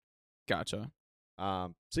listen to it. Gotcha.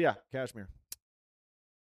 So yeah, Kashmir.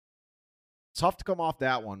 Tough to come off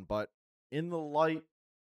that one, but In the Light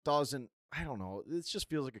doesn't. I don't know. It just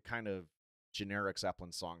feels like a kind of generic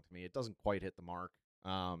Zeppelin song to me. It doesn't quite hit the mark.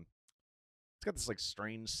 It's got this like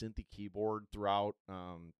strange synthy keyboard throughout.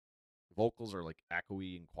 Vocals are like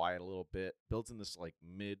echoey and quiet a little bit. Builds in this like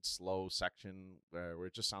mid-slow section where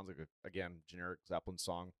it just sounds like again generic Zeppelin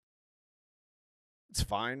song. It's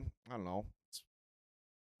fine. I don't know. It's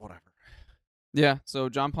whatever. Yeah. So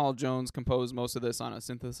John Paul Jones composed most of this on a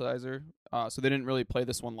synthesizer. So they didn't really play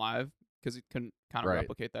this one live because he couldn't kind of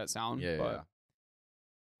replicate that sound. Yeah.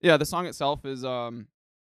 Yeah, the song itself is talking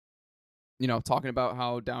about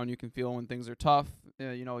how down you can feel when things are tough.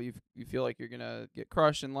 You feel like you're gonna get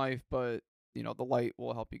crushed in life, but the light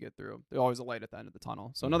will help you get through. There's always a light at the end of the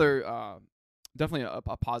tunnel. So another definitely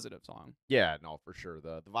a positive song. Yeah, no, for sure.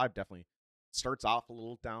 The vibe definitely starts off a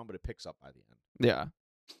little down, but it picks up by the end. Yeah.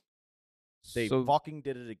 They fucking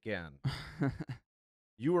did it again.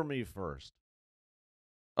 You or me first.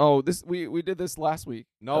 Oh, this we did this last week.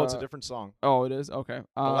 No, it's a different song. Oh, it is? Okay.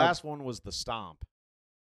 The last one was The Stomp.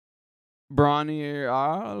 Bronier.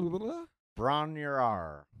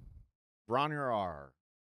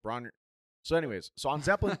 So anyways, so on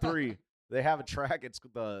Zeppelin 3, they have a track. It's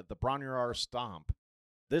the Bronier Stomp.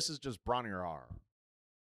 This is just Bronier.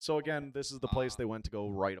 So again, this is the place they went to go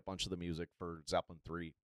write a bunch of the music for Zeppelin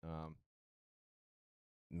 3.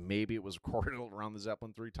 Maybe it was recorded around the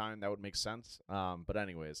Zeppelin 3 time. That would make sense. But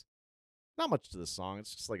anyways, not much to this song.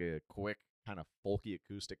 It's just like a quick kind of folky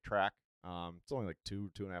acoustic track. It's only like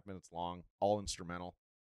 2.5 minutes long, all instrumental.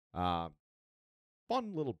 Fun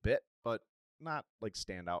little bit, but not like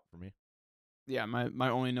stand out for me. Yeah, my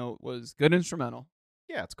only note was good instrumental.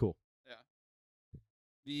 Yeah, it's cool. Yeah.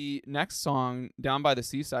 The next song, Down by the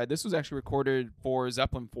Seaside, this was actually recorded for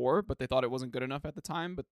Zeppelin 4, but they thought it wasn't good enough at the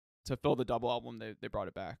time, but to fill the double album, they brought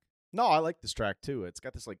it back. No, I like this track too. It's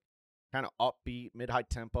got this like kind of upbeat, mid-high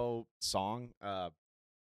tempo song.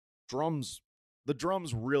 The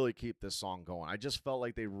drums really keep this song going. I just felt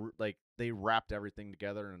like they wrapped everything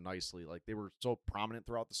together and nicely. Like they were so prominent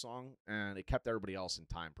throughout the song, and it kept everybody else in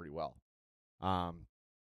time pretty well.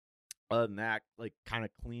 Other than that, like kind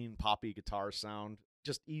of clean poppy guitar sound,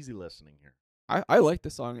 just easy listening here. I like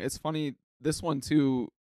this song. It's funny, this one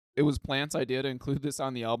too. It was Plant's idea to include this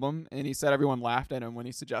on the album, and he said everyone laughed at him when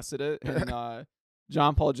he suggested it. And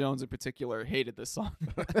John Paul Jones in particular hated this song.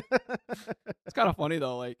 It's kind of funny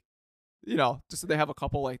though, like. Just so they have a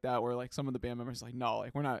couple like that where like some of the band members are like, no,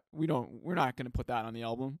 like we're not going to put that on the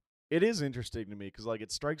album. It is interesting to me because like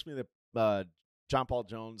it strikes me that John Paul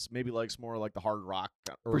Jones maybe likes more like the hard rock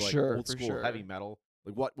or like old school heavy metal,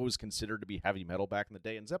 like what was considered to be heavy metal back in the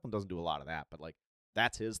day. And Zeppelin doesn't do a lot of that, but like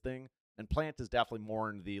that's his thing. And Plant is definitely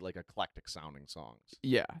more into the like eclectic sounding songs.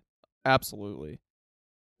 Yeah, absolutely.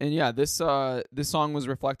 And yeah, this song was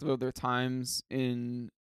reflective of their times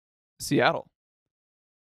in Seattle.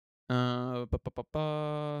 Yeah,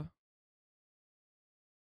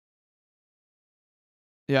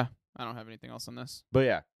 I don't have anything else on this. But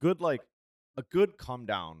yeah, a good come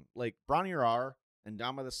down. Like Bronier R and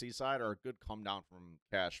Down by the Seaside are a good come down from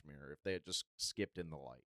Kashmir if they had just skipped In the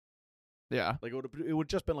Light. Yeah. Like it would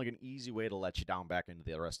just been like an easy way to let you down back into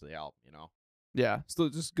the rest of the album, you know? Yeah, still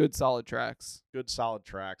just good solid tracks. Good solid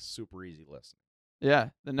tracks, super easy listening.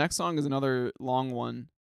 Yeah, the next song is another long one,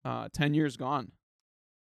 10 Years Gone.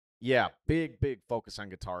 Yeah, big focus on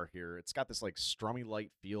guitar here. It's got this like strummy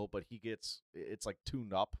light feel, but it's like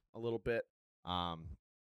tuned up a little bit.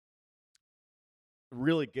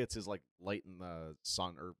 Really gets his like light in the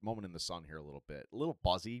sun or moment in the sun here a little bit. A little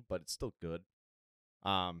buzzy, but it's still good.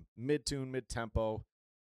 Mid-tune, mid-tempo.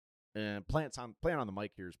 And Plant on the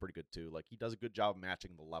mic here is pretty good too. Like he does a good job of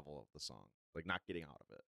matching the level of the song, like not getting out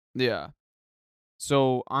of it. Yeah.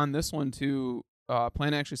 So on this one too,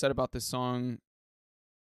 Plant actually said about this song,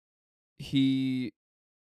 he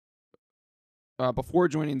before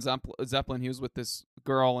joining Zeppelin, he was with this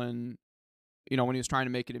girl, and when he was trying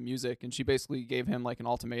to make it in music, and she basically gave him like an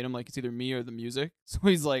ultimatum, like it's either me or the music. So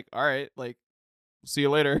he's like, all right, like see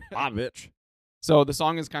you later. Ah, bitch. So the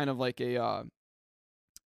song is kind of like a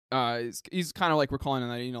he's kind of like recalling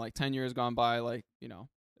that, like 10 years gone by, like,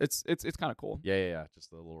 it's kind of cool. Yeah.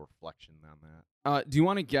 Just a little reflection on that. Do you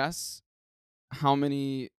want to guess how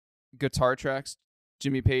many guitar tracks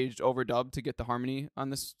Jimmy Page overdubbed to get the harmony on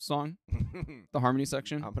this song? The harmony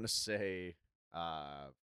section? I'm going to say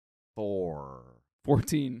 4.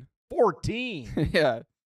 14. 14? Yeah.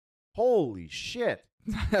 Holy shit.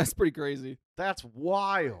 That's pretty crazy. That's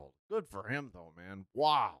wild. Good for him, though, man.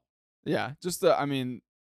 Wow. Yeah. Just,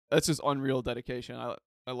 that's just unreal dedication.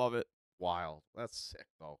 I love it. Wild. That's sick,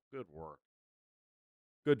 though. Good work.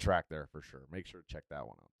 Good track there for sure. Make sure to check that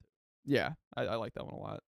one out, too. Yeah. I like that one a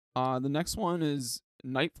lot. The next one is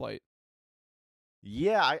Night Flight.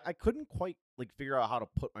 Yeah, I couldn't quite figure out how to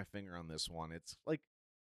put my finger on this one. It's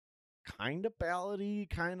kind of ballady,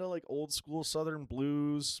 kind of like old school Southern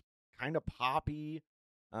blues, kind of poppy.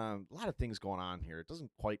 A lot of things going on here. It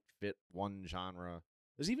doesn't quite fit one genre.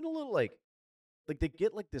 There's even a little they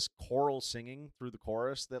get this choral singing through the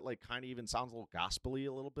chorus that kind of even sounds a little gospel-y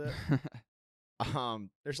a little bit.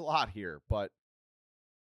 There's a lot here, but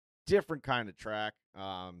different kind of track.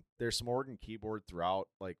 There's some organ keyboard throughout,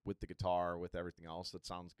 with the guitar, with everything else that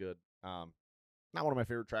sounds good. Not one of my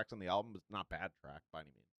favorite tracks on the album, but not a bad track by any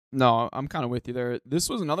means. No, I'm kind of with you there. This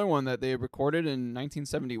was another one that they recorded in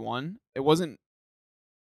 1971. It wasn't.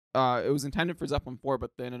 It was intended for Zeppelin 4,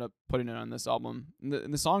 but they ended up putting it on this album.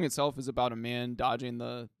 And the song itself is about a man dodging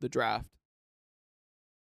the draft.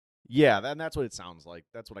 Yeah, and that's what it sounds like.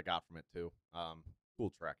 That's what I got from it too.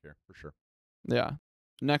 Cool track here for sure. Yeah.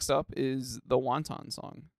 Next up is the Wonton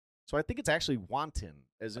song. So I think it's actually wanton,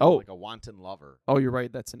 as in a wanton lover. Oh, you're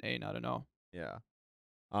right. That's an A, not an O. Yeah.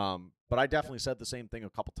 But I definitely said the same thing a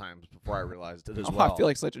couple times before I realized it as well. I feel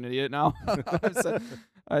like such an idiot now.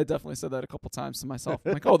 I definitely said that a couple times to myself.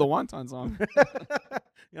 I'm like, oh, the Wonton song.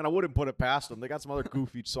 And I wouldn't put it past them. They got some other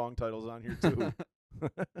goofy song titles on here too.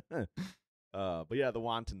 But yeah, the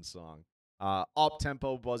Wanton song.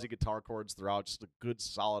 Up-tempo, buzzy guitar chords throughout. Just a good,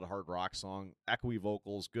 solid hard rock song. Echoey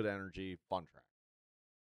vocals, good energy, fun track.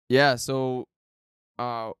 Yeah, so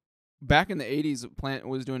back in the 80s, Plant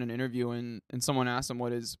was doing an interview, and someone asked him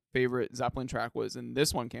what his favorite Zeppelin track was, and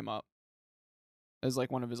this one came up as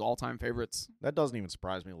one of his all-time favorites. That doesn't even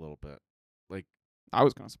surprise me a little bit. I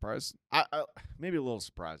was kind of surprised. I maybe a little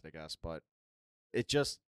surprised, I guess, but it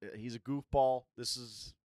just, he's a goofball. This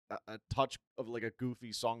is a touch of a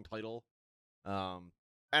goofy song title. And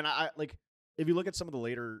I if you look at some of the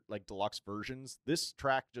later deluxe versions, this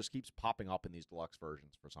track just keeps popping up in these deluxe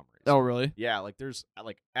versions for some reason. Oh, really? Yeah, there's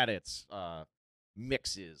edits,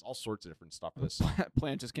 mixes, all sorts of different stuff for this song.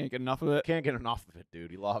 Plant just can't get enough of it. Can't get enough of it,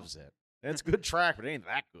 dude. He loves it. And it's a good track, but it ain't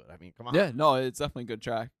that good. I mean, come on. Yeah, no, it's definitely a good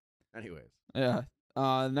track. Anyways. Yeah.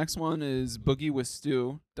 The next one is Boogie with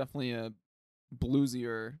Stu. Definitely a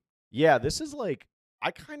bluesier. Yeah, this is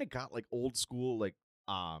I kind of got old school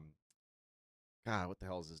God, what the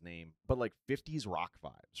hell is his name? But 50s rock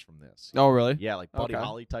vibes from this. Oh, really? Yeah, Buddy Okay.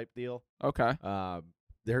 Holly type deal. Okay.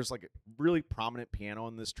 There's a really prominent piano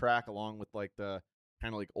in this track, along with the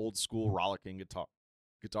kind of old school rollicking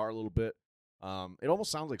guitar a little bit. It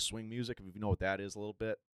almost sounds like swing music, if you know what that is a little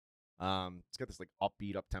bit. It's got this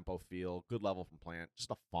upbeat, up tempo feel, good level from Plant, just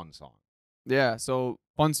a fun song. Yeah, so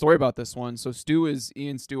fun story about this one. So Stu is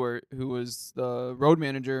Ian Stewart, who was the road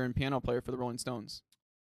manager and piano player for the Rolling Stones.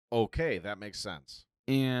 Okay, that makes sense.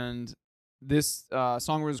 And this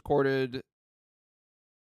song was recorded.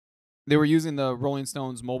 They were using the Rolling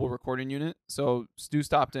Stones mobile recording unit. So Stu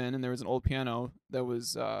stopped in, and there was an old piano that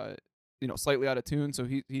was, slightly out of tune. So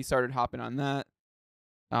he started hopping on that.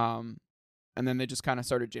 And then they just kind of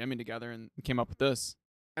started jamming together and came up with this.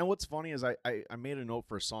 And what's funny is I made a note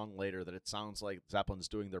for a song later that it sounds like Zeppelin's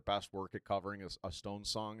doing their best work at covering a Stones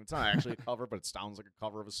song. It's not actually a cover, but it sounds like a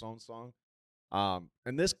cover of a Stones song.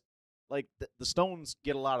 And this, the Stones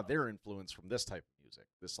get a lot of their influence from this type of music,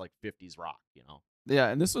 this 50s rock, Yeah,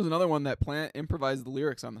 and this was another one that Plant improvised the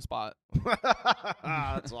lyrics on the spot.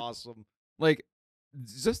 That's awesome.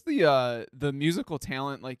 Just the musical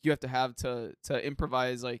talent you have to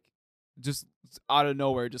improvise just out of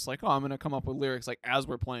nowhere, just oh, I'm gonna come up with lyrics as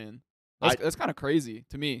we're playing. That's kind of crazy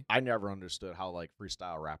to me. I never understood how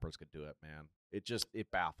freestyle rappers could do it, man. It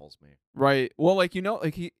baffles me. Right. Well,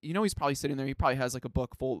 he's probably sitting there. He probably has a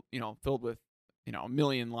book full, filled with a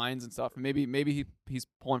million lines and stuff. And maybe he's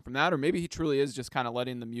pulling from that, or maybe he truly is just kind of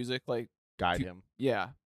letting the music like guide him. Yeah.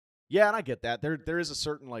 Yeah, and I get that. There is a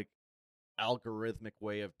certain like algorithmic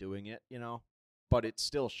way of doing it, but it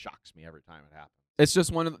still shocks me every time it happens. It's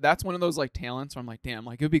just that's one of those like talents where I'm like, damn,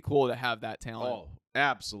 like it'd be cool to have that talent. Oh,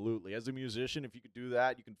 absolutely. As a musician, if you could do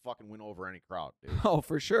that, you can fucking win over any crowd, dude. Oh,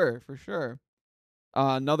 for sure, for sure.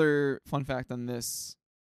 Another fun fact on this: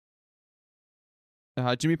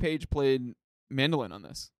 Jimmy Page played mandolin on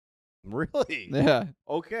this. Really? Yeah.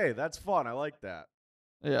 Okay, that's fun. I like that.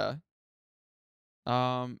 Yeah.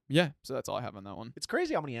 Yeah. So that's all I have on that one. It's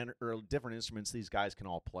crazy how many different instruments these guys can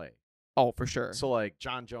all play. Oh, for sure. So like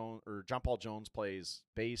John Paul Jones plays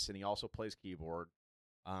bass and he also plays keyboard.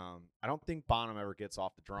 I don't think Bonham ever gets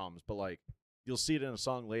off the drums, but like you'll see it in a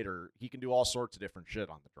song later. He can do all sorts of different shit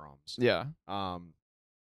on the drums. Yeah.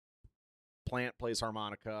 Plant plays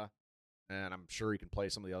harmonica, and I'm sure he can play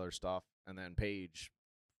some of the other stuff. And then Page,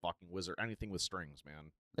 fucking wizard, anything with strings,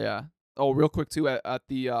 man. Yeah. Oh, real quick too, at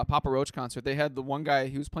the Papa Roach concert, they had the one guy,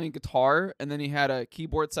 he was playing guitar, and then he had a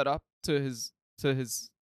keyboard set up to his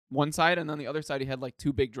one side, and on the other side he had like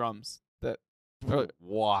two big drums. That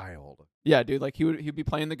wild. Yeah, dude. Like he'd be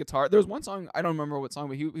playing the guitar. There was one song, I don't remember what song,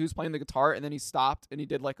 but he was playing the guitar, and then he stopped and he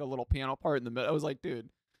did like a little piano part in the middle. I was like, dude,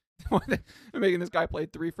 they're making this guy play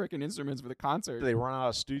 3 freaking instruments for the concert. Do they run out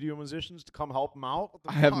of studio musicians to come help him out?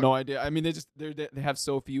 I have no idea. I mean, they have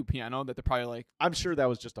so few piano that they're probably like. I'm sure that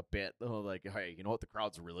was just a bit. Like, hey, you know what the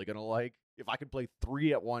crowd's really gonna like? If I could play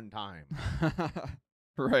 3 at one time.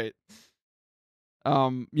 Right.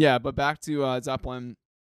 Yeah, but back to Zeppelin.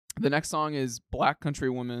 The next song is Black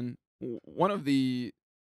Country Woman. Probably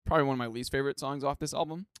one of my least favorite songs off this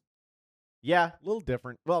album. Yeah, a little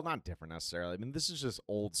different. Well, not different necessarily. I mean, this is just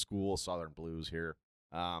old school Southern blues here.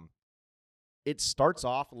 It starts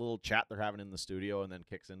off a little chat they're having in the studio and then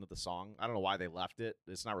kicks into the song. I don't know why they left it.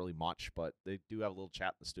 It's not really much, but they do have a little chat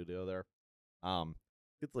in the studio there.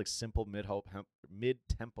 It's like simple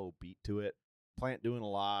mid-tempo beat to it. Plant doing a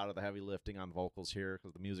lot of the heavy lifting on vocals here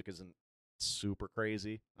because the music isn't super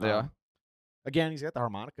crazy. Yeah. Again, he's got the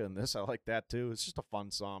harmonica in this. I like that too. It's just a fun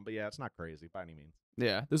song, but yeah, it's not crazy by any means.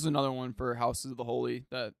 Yeah, this is another one for Houses of the Holy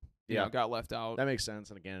that got left out. That makes sense,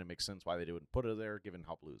 and again, it makes sense why they didn't put it there, given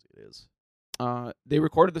how bluesy it is. They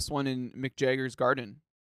recorded this one in Mick Jagger's garden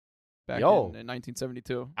back in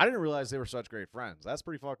 1972. I didn't realize they were such great friends. That's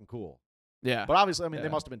pretty fucking cool. Yeah, but obviously, I mean, they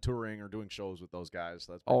must have been touring or doing shows with those guys.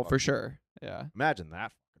 So that's for cool. sure. Yeah, imagine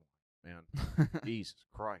that, man. Jesus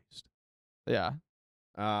Christ. Yeah.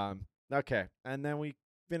 Okay, and then we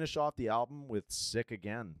finish off the album with "Sick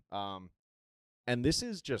Again." And this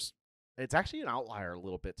is it's actually an outlier a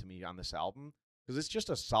little bit to me on this album because it's just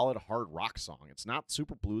a solid hard rock song. It's not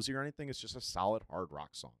super bluesy or anything. It's just a solid hard rock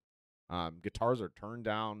song. Guitars are turned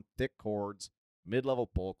down, thick chords, mid-level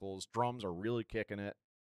vocals, drums are really kicking it.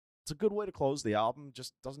 It's a good way to close the album.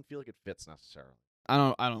 Just doesn't feel like it fits necessarily.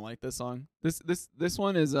 I don't like this song. This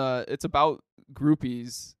one is it's about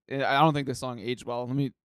groupies. I don't think this song aged well.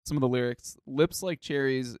 Some of the lyrics. Lips like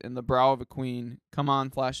cherries in the brow of a queen. Come on,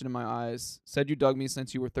 flash it in my eyes. Said you dug me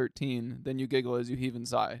since you were 13. Then you giggle as you heave and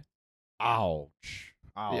sigh. Ouch.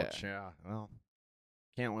 Yeah. Well,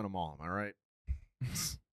 can't win them all, am I right?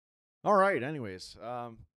 All right, anyways.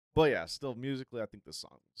 But yeah, still musically, I think this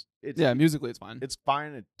song musically it's fine. It's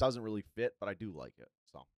fine. It doesn't really fit, but I do like it.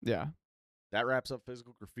 So yeah. That wraps up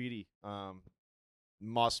Physical Graffiti.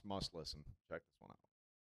 Must listen. Check this one out.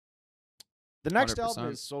 The next 100%.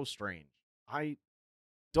 album is so strange. I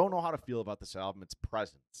don't know how to feel about this album. Its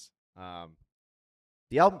presence.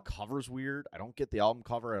 The album cover's weird. I don't get the album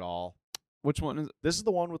cover at all. Which one is it? This is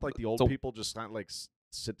the one with like the old people just kind of like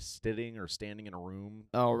sitting or standing in a room.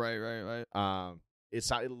 Oh, right.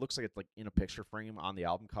 It looks like it's like in a picture frame on the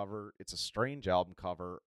album cover. It's a strange album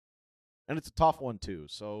cover, and it's a tough one too.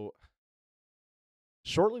 So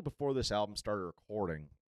shortly before this album started recording,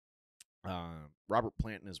 Robert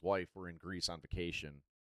Plant and his wife were in Greece on vacation,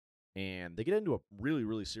 and they get into a really,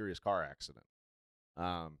 really serious car accident.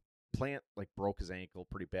 Plant like broke his ankle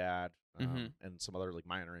pretty bad, and some other like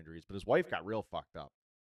minor injuries, but his wife got real fucked up.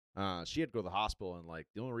 She had to go to the hospital, and like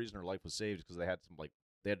the only reason her life was saved is because they had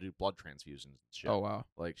to do blood transfusions and shit. Oh wow!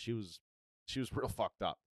 Like she was real fucked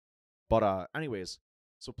up. But anyways,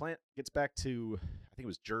 so Plant gets back to I think it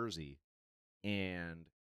was Jersey, and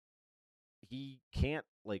he can't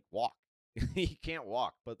like walk. He can't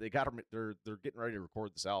walk, but they got him. They're getting ready to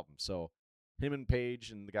record this album. So him and Page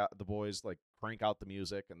and the boys like crank out the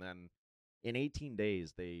music, and then in 18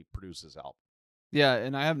 days they produce this album. Yeah,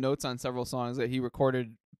 and I have notes on several songs that he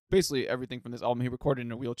recorded. Basically everything from this album he recorded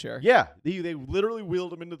in a wheelchair. Yeah, they literally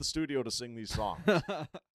wheeled him into the studio to sing these songs.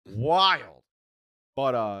 Wild.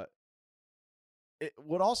 But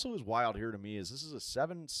what also is wild here to me is this is a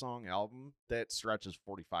 7-song album that stretches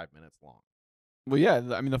 45 minutes long. Well, yeah.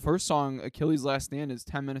 I mean, the first song, Achilles' Last Stand, is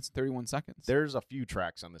 10 minutes and 31 seconds. There's a few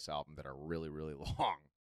tracks on this album that are really, really long.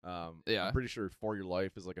 Yeah. I'm pretty sure For Your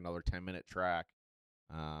Life is like another 10-minute track.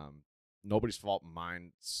 Nobody's Fault in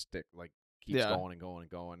Mine keeps going and going and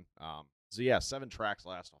going. So yeah, 7 tracks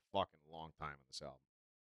last a fucking long time in this album.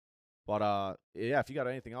 But yeah, if you got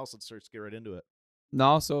anything else, let's get right into it.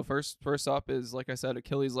 No, so first up is, like I said,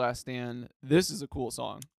 Achilles' Last Stand. This is a cool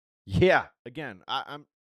song. Yeah, again, I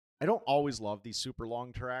don't always love these super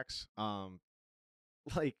long tracks.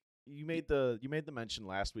 Like you made the mention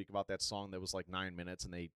last week about that song that was like 9 minutes,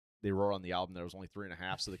 and they wrote on the album that was only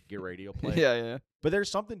 3.5, so they could get radio play. Yeah. But there's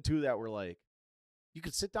something to that where like you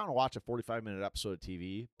could sit down and watch a 45-minute episode of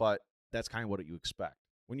TV, but that's kind of what you expect.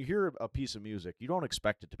 When you hear a piece of music, you don't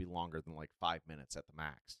expect it to be longer than like 5 minutes at the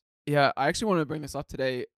max. Yeah, I actually wanted to bring this up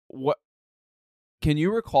today. What can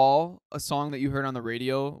you recall a song that you heard on the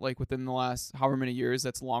radio like within the last however many years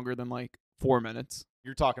that's longer than like 4 minutes?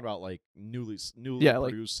 You're talking about like newly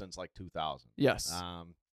produced since like 2000. Yes. I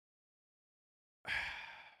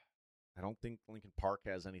don't think Linkin Park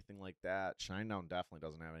has anything like that. Shinedown definitely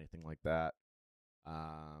doesn't have anything like that.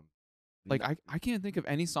 I can't think of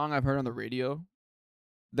any song I've heard on the radio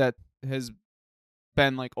that has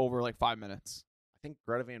been like over like 5 minutes. I think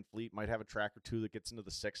Greta Van Fleet might have a track or two that gets into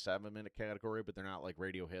the 6-7 minute category, but they're not like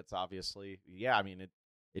radio hits, obviously. Yeah, I mean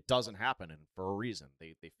it doesn't happen, and for a reason.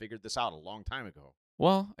 They figured this out a long time ago.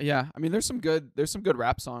 Well, yeah. I mean, there's some good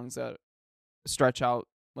rap songs that stretch out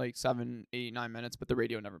like 7, 8, 9 minutes, but the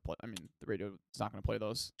radio never play. I mean, the radio is not going to play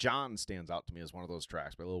those. John stands out to me as one of those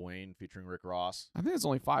tracks by Lil Wayne featuring Rick Ross. I think it's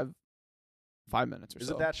only 5 minutes or so. Is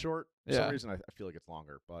it that short? For yeah. some reason, I feel like it's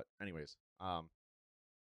longer. But anyways,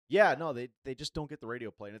 yeah, no, they just don't get the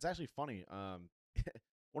radio play, and it's actually funny.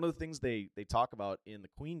 One of the things they talk about in the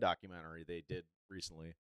Queen documentary they did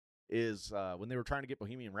recently is when they were trying to get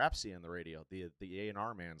Bohemian Rhapsody on the radio, the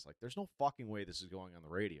A&R man's like, there's no fucking way this is going on the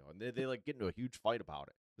radio. And they like get into a huge fight about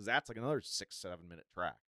it because that's like another 6-7 minute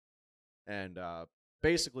track. And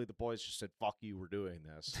basically the boys just said, fuck you, we're doing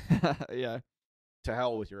this. Yeah. To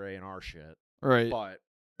hell with your A&R shit. Right. But,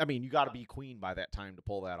 I mean, you got to be Queen by that time to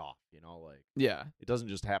pull that off, you know? Like, yeah. It doesn't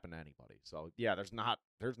just happen to anybody. So, yeah, there's not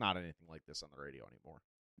anything like this on the radio anymore.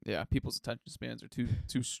 Yeah, people's attention spans are too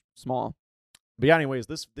small. But yeah, anyways,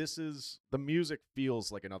 this is the music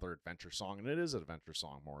feels like another adventure song, and it is an adventure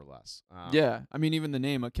song more or less. Yeah, I mean even the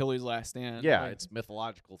name Achilles' Last Stand. Yeah, it's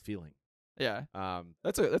mythological feeling. Yeah,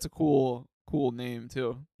 that's a cool name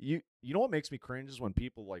too. You know what makes me cringe is when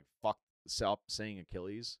people like fuck up saying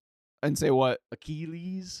Achilles and say what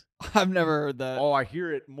Achilles. I've never heard that. Oh, I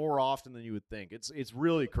hear it more often than you would think. It's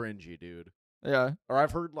really cringy, dude. Yeah. Or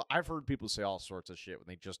I've heard people say all sorts of shit when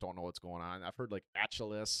they just don't know what's going on. I've heard like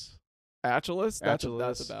Achilles. Achilles? That's a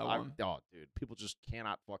bad one. Oh, dude, people just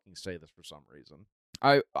cannot fucking say this for some reason.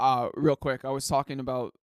 I real quick, I was talking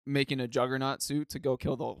about making a juggernaut suit to go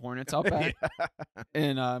kill the hornets out back,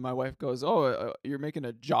 and my wife goes, "Oh, you're making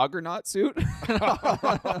a juggernaut suit?"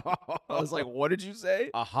 I was like, "What did you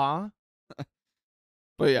say?" But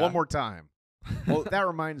yeah, one more time. Well, that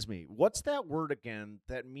reminds me. What's that word again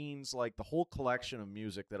that means like the whole collection of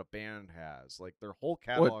music that a band has, like their whole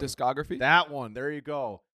catalog? What, discography? That one. There you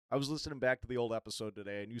go. I was listening back to the old episode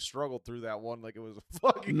today, and you struggled through that one like it was a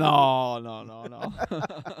fucking... No.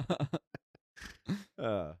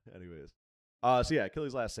 Anyways. So yeah,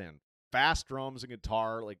 Achilles' Last Stand. Fast drums and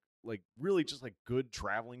guitar, like really just like good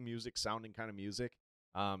traveling music, sounding kind of music.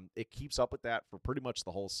 It keeps up with that for pretty much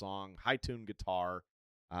the whole song. High-tuned guitar.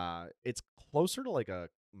 It's closer to like a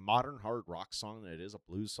modern hard rock song than it is a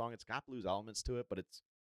blues song. It's got blues elements to it, but it's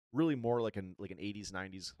really more like an 80s,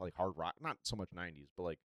 90s like hard rock. Not so much 90s, but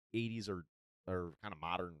like 80s or kind of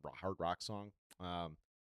modern hard rock song.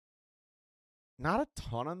 Not a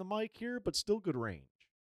ton on the mic here, but still good range.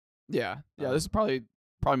 Yeah. This is probably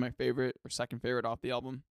my favorite or second favorite off the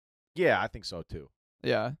album. Yeah, I think so too.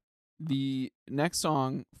 Yeah. The next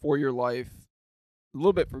song, For Your Life, a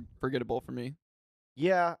little bit forgettable for me.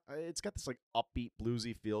 Yeah, it's got this like upbeat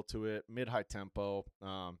bluesy feel to it, mid-high tempo.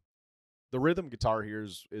 The rhythm guitar here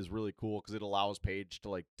is really cool because it allows Page to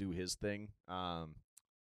like do his thing.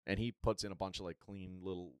 And he puts in a bunch of like clean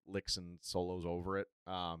little licks and solos over it.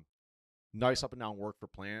 Nice up and down work for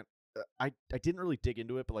Plant. I didn't really dig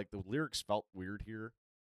into it, but like the lyrics felt weird here.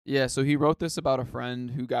 Yeah, so he wrote this about a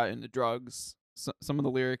friend who got into drugs. Some of the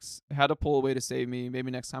lyrics, had to pull away to save me, maybe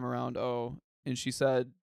next time around, oh. And she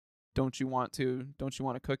said, don't you want to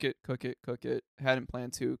cook it, cook it, cook it. Hadn't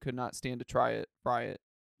planned to, could not stand to try it, fry it.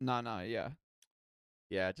 Nah, yeah.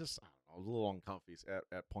 Yeah, just, I don't I was a little uncomfy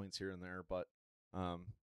at points here and there, but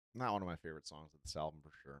not one of my favorite songs of this album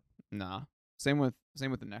for sure. Nah. Same with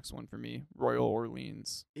the next one for me, Royal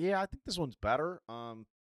Orleans. Yeah, I think this one's better.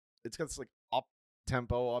 It's got this like up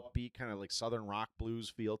tempo, upbeat kind of like southern rock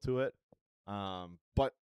blues feel to it.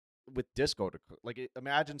 But with disco,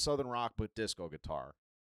 imagine southern rock with disco guitar.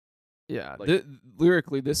 Yeah, Like-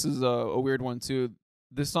 lyrically, this is a weird one too.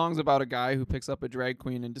 This song's about a guy who picks up a drag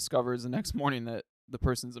queen and discovers the next morning that the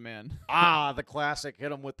person's a man. The classic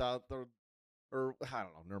hit him with or I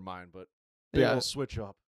don't know, never mind, but big Yeah. old switch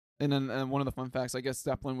up. And then one of the fun facts, I guess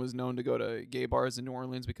Zeppelin was known to go to gay bars in New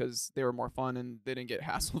Orleans because they were more fun and they didn't get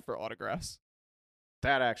hassled for autographs.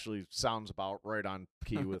 That actually sounds about right on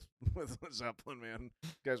key with Zeppelin, man. You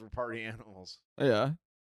guys were party animals. Yeah.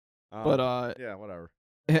 But yeah, whatever.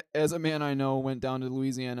 as a man I know went down to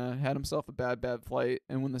Louisiana, had himself a bad flight,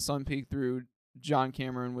 and when the sun peeked through John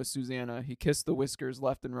Cameron with Susanna, he kissed the whiskers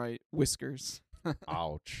left and right. Whiskers.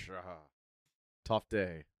 Ouch. Tough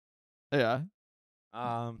day. Yeah.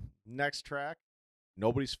 Next track,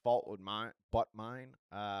 Nobody's Fault but Mine.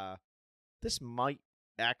 This might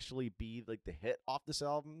actually be like the hit off this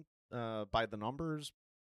album. By the numbers,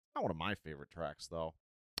 not one of my favorite tracks though.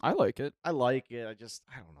 I like it. I like it. I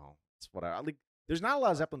don't know. It's what I like. There's not a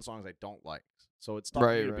lot of Zeppelin songs I don't like, so it's tough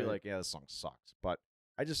for me to be like, yeah, this song sucks. But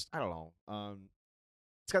I don't know.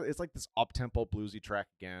 It's like this up tempo bluesy track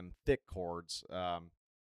again, thick chords.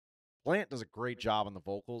 Plant does a great job on the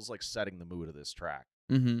vocals, like setting the mood of this track.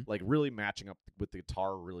 Mm-hmm. Like really matching up with the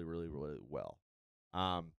guitar really, really, really well.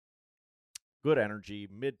 Good energy,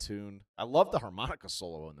 mid-tune. I love the harmonica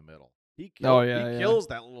solo in the middle. He kills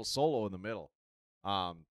that little solo in the middle.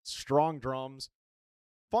 Strong drums,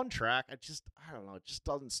 fun track. I don't know. It just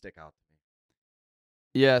doesn't stick out to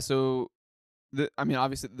me. Yeah. So,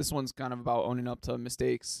 obviously, this one's kind of about owning up to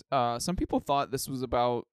mistakes. Some people thought this was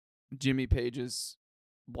about Jimmy Page's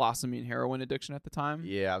blossoming heroin addiction at the time.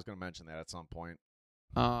 Yeah, I was gonna mention that at some point.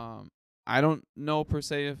 I don't know per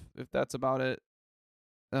se if that's about it.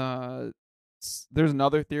 There's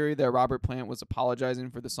another theory that Robert Plant was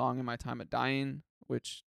apologizing for the song "In My Time of Dying,"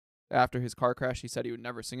 which after his car crash he said he would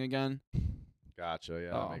never sing again. Gotcha.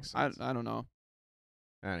 Yeah, that makes sense. I don't know.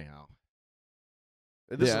 Anyhow,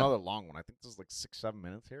 this is another long one. I think this is like 6-7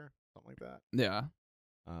 minutes here, something like that. Yeah.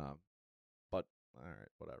 But all right,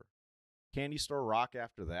 whatever. Candy Store Rock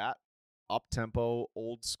after that. Up tempo,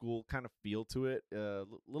 old school kind of feel to it.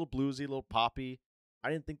 Little bluesy, little poppy. I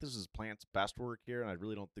didn't think this was Plant's best work here, and I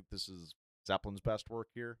really don't think this is Zeppelin's best work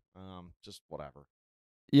here. Just whatever.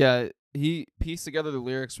 Yeah, he pieced together the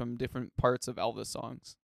lyrics from different parts of Elvis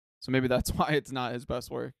songs, so maybe that's why it's not his best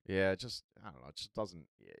work. Yeah, I don't know. It just doesn't.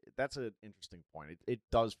 That's an interesting point. It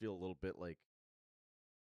does feel a little bit like.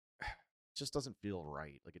 It just doesn't feel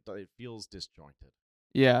right. Like it feels disjointed.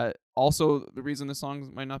 Yeah. Also, the reason the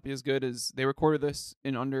songs might not be as good is they recorded this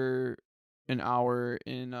in under an hour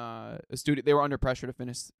in a studio. They were under pressure to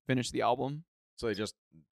finish the album. So they just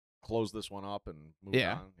closed this one up and moved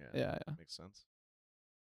on. Yeah. Makes sense.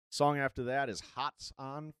 Song after that is "Hot's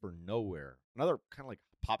On for Nowhere." Another kind of like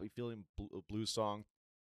poppy feeling blues song.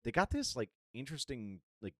 They got this like interesting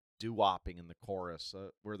like doo-wopping in the chorus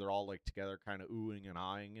where they're all like together, kind of oohing and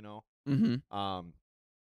ahhing. You know. Mm-hmm.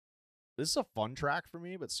 This is a fun track for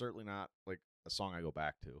me, but certainly not like a song I go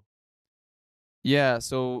back to. Yeah,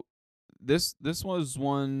 so this was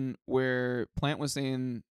one where Plant was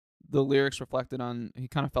saying the lyrics reflected on he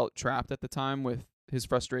kind of felt trapped at the time with his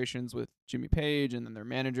frustrations with Jimmy Page and then their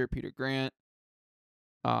manager Peter Grant.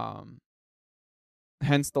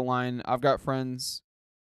 Hence the line, "I've got friends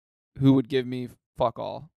who would give me fuck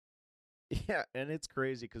all." Yeah, and it's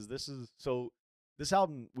crazy because this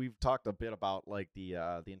album we've talked a bit about like the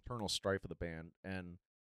internal strife of the band, and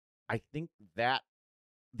I think that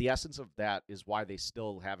the essence of that is why they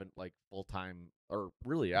still haven't like full time or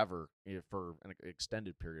really ever for an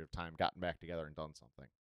extended period of time gotten back together and done something.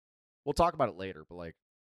 We'll talk about it later, but like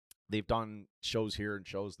they've done shows here and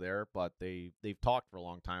shows there, but they've talked for a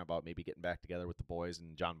long time about maybe getting back together with the boys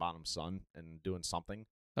and John Bonham's son and doing something.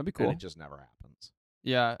 That'd be cool. And it just never happens.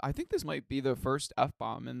 Yeah, I think this might be the first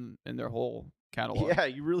F-bomb in their whole catalog. Yeah,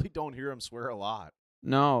 you really don't hear him swear a lot.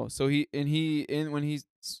 No, so when he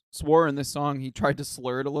swore in this song, he tried to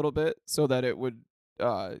slur it a little bit so that it would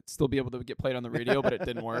still be able to get played on the radio, but it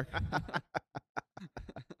didn't work.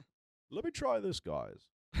 Let me try this, guys.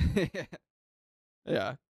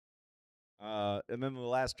 Yeah. And then the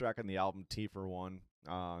last track on the album, T for One.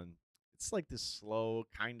 It's like this slow,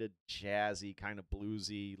 kind of jazzy, kind of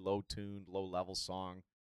bluesy, low-tuned, low-level song.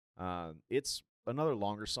 It's another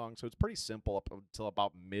longer song, so it's pretty simple up until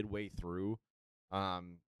about midway through.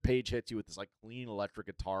 Page hits you with this like clean electric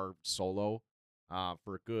guitar solo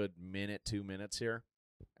for a good minute, 2 minutes here.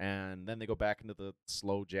 And then they go back into the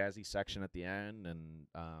slow jazzy section at the end, and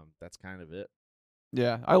that's kind of it.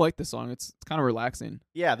 Yeah, I like this song. It's kind of relaxing.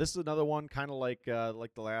 Yeah, this is another one kind of like the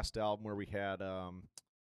last album where we had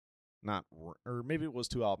not or maybe it was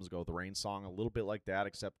 2 albums ago, the Rain song, a little bit like that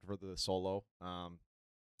except for the solo.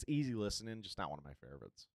 It's easy listening, just not one of my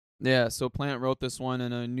favorites. Yeah, so Plant wrote this one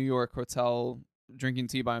in a New York hotel drinking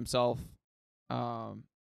tea by himself.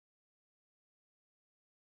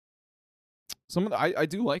 Some of the, I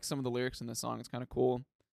do like some of the lyrics in this song. It's kind of cool.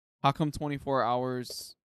 How come 24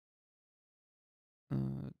 hours?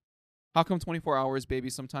 How come 24 hours, baby,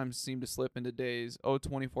 sometimes seem to slip into days? Oh,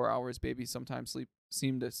 24 hours, baby, sometimes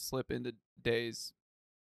seem to slip into days.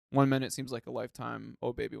 1 minute seems like a lifetime.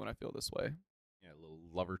 Oh, baby, when I feel this way. Yeah, a little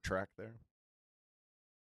lover track there.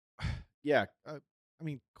 Yeah, I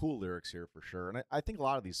mean, cool lyrics here for sure. And I think a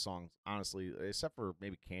lot of these songs, honestly, except for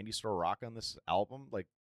maybe Candy Store Rock on this album, like,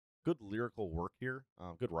 good lyrical work here.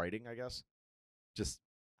 Good writing, I guess. Just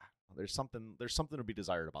there's something to be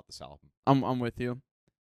desired about this album. I'm with you.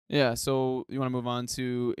 Yeah, so you want to move on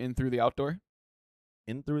to In Through the Outdoor?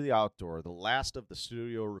 In Through the Outdoor, the last of the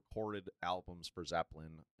studio recorded albums for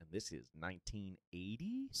Zeppelin, and this is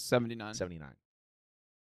 1980? 79. 79.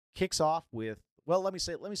 Kicks off with, well, let me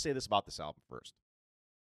say this about this album first.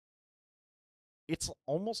 It's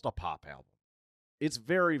almost a pop album. It's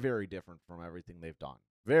very, very different from everything they've done.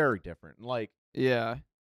 Very different. Yeah.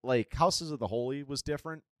 Like Houses of the Holy was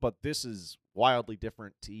different, but this is wildly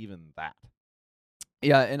different to even that.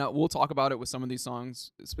 Yeah, and we'll talk about it with some of these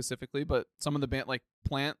songs specifically, but some of the band, like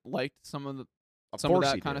Plant, liked some of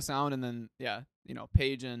that kind of sound, and then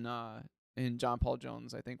Page and John Paul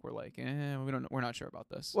Jones, I think, were like, we're not sure about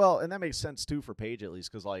this. Well, and that makes sense too for Page at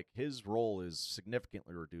least, because like his role is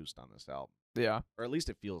significantly reduced on this album. Yeah, or at least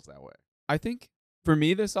it feels that way. I think for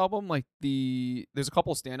me, this album, like there's a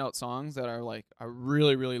couple standout songs that are like I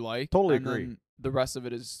really, really like. Totally and agree. Then the rest of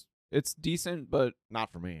it it's decent, but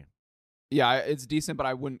not for me. Yeah, it's decent, but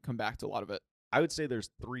I wouldn't come back to a lot of it. I would say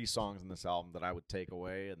there's 3 songs in this album that I would take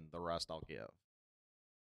away, and the rest I'll give.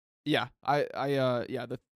 Yeah,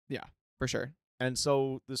 for sure. And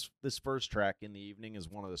so this first track, In the Evening, is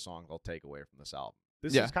one of the songs I'll take away from this album.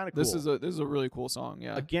 This is kind of cool. This is a really cool song.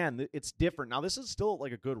 Yeah. Again, it's different. Now this is still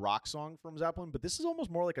like a good rock song from Zeppelin, but this is almost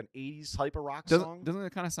more like an 80s type of rock song. Doesn't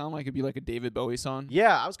it kind of sound like it'd be like a David Bowie song?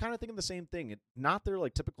 Yeah, I was kind of thinking the same thing. Not their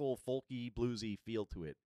like typical folky bluesy feel to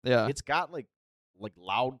it. Yeah. It's got like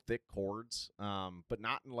loud, thick chords, but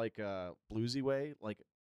not in like a bluesy way. Like,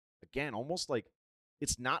 again, almost like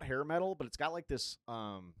it's not hair metal, but it's got like this.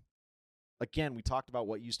 Again, we talked about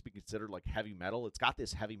what used to be considered like heavy metal. It's got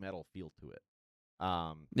this heavy metal feel to it.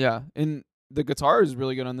 Yeah, and the guitar is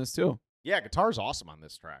really good on this too. Yeah, guitar's awesome on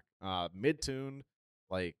this track. Mid-tuned,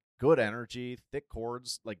 like good energy, thick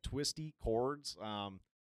chords, like twisty chords.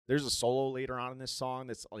 There's a solo later on in this song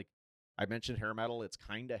that's like, I mentioned hair metal. It's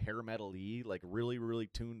kind of hair metal-y, like really, really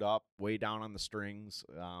tuned up, way down on the strings.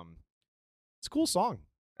 It's a cool song.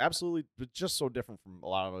 Absolutely, but just so different from a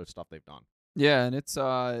lot of other stuff they've done. Yeah, and it's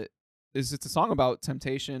a song about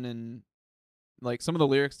temptation, and like some of the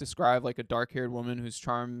lyrics describe like a dark-haired woman whose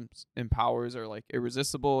charms and powers are like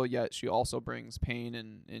irresistible, yet she also brings pain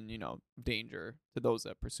and danger to those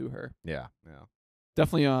that pursue her. Yeah.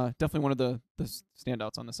 Definitely one of the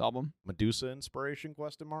standouts on this album. Medusa inspiration, ?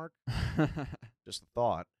 Just a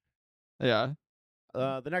thought. Yeah.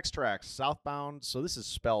 The next track, Southbound. So this is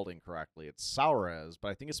spelled incorrectly. It's Suarez, but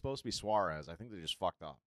I think it's supposed to be Suarez. I think they just fucked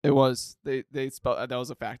up. It was. They spelled. That was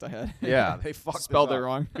a fact I had. Yeah, they spelled it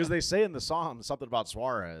wrong. Because they say in the song something about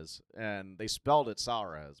Suarez, and they spelled it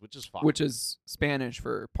Suarez, which is fine. Which is Spanish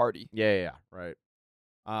for party. Yeah, right.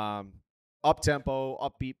 Up-tempo,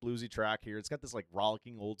 upbeat, bluesy track here. It's got this like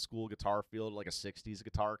rollicking old school guitar feel, like a 60s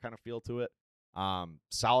guitar kind of feel to it.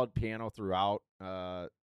 Solid piano throughout.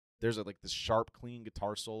 There's like this sharp, clean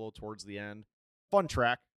guitar solo towards the end. Fun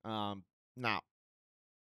track. Not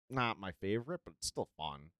my favorite, but it's still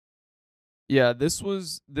fun. Yeah, this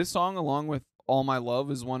song, along with All My Love,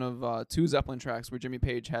 is one of 2 Zeppelin tracks where Jimmy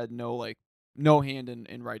Page had no hand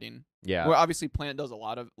in writing. Yeah. Well, obviously Plant does a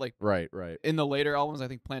lot of like right. In the later albums, I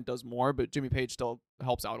think Plant does more, but Jimmy Page still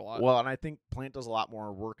helps out a lot. Well, and I think Plant does a lot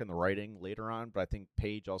more work in the writing later on, but I think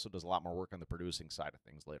Page also does a lot more work on the producing side of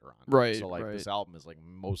things later on. Right. So this album is like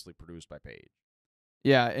mostly produced by Page.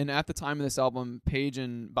 Yeah, and at the time of this album, Page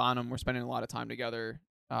and Bonham were spending a lot of time together.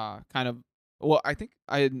 Kind of. Well, I think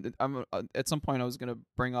I'm at some point I was gonna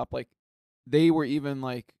bring up like they were even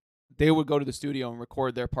like they would go to the studio and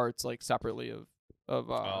record their parts like separately of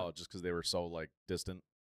just because they were so like distant.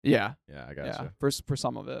 Yeah. Yeah, I Yeah. gotcha. For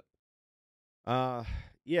some of it.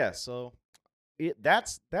 Yeah. So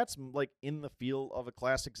that's like in the feel of a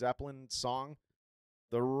classic Zeppelin song.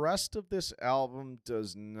 The rest of this album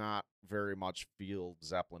does not very much feel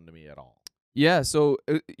Zeppelin to me at all. Yeah, so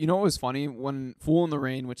you know what was funny when "Fool in the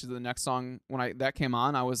Rain," which is the next song, when that came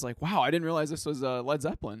on, I was like, "Wow, I didn't realize this was Led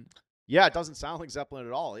Zeppelin." Yeah, it doesn't sound like Zeppelin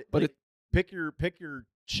at all. But Like pick your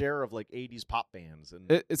share of like 80s pop bands,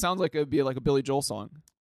 and it sounds like it'd be like a Billy Joel song.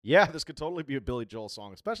 yeah, this could totally be a Billy Joel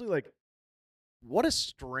song, especially like what a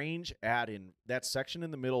strange add in that section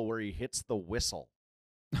in the middle where he hits the whistle.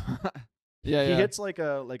 Yeah, He yeah. hits like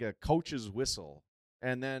a coach's whistle,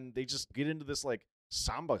 and then they just get into this like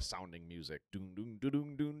samba sounding music. Doom doom doom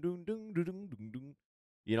doom doom doom doom doom doom doom.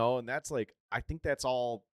 You know, and that's like I think that's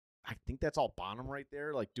all Bonham right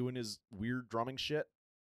there, like doing his weird drumming shit.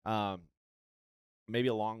 Um, maybe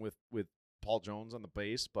along with Paul Jones on the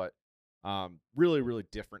bass, but really really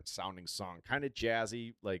different sounding song, kind of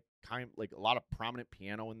jazzy, like a lot of prominent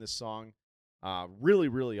piano in this song. Really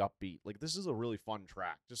really upbeat. Like this is a really fun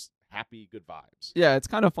track, just happy, good vibes. Yeah, it's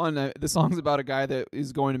kind of fun. The song's about a guy that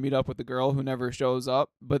is going to meet up with the girl who never shows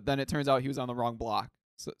up, but then it turns out he was on the wrong block.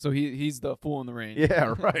 So he's the fool in the rain.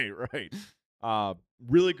 Yeah, right.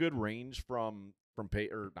 Really good range from From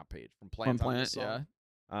Plant on this Plant, song.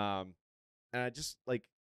 Yeah. And I just like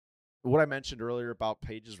what I mentioned earlier about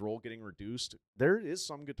Page's role getting reduced. There is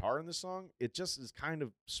some guitar in this song. It just is kind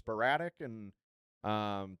of sporadic and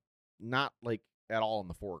not like at all in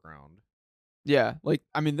the foreground. yeah. Like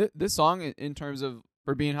I mean, this song in terms of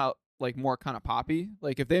for being how like more kind of poppy.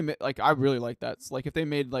 Like if they like, I really like that. Like if they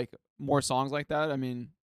made like more songs like that, I mean,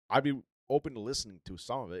 I'd be open to listening to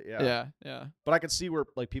some of it. yeah, yeah. But I can see where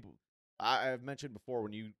like people. I've mentioned before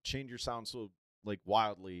when you change your sound so like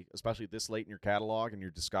wildly, especially this late in your catalog and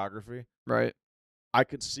your discography. Right. I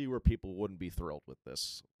could see where people wouldn't be thrilled with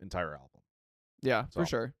this entire album. Yeah, So,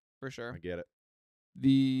 for sure. I get it.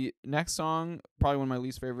 The next song, probably one of my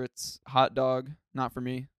least favorites, "Hot Dog." Not for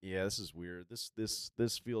me. Yeah, this is weird. This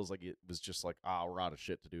feels like it was just like, we're out of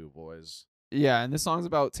shit to do, boys. Yeah, and this song's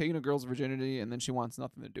about taking a girl's virginity and then she wants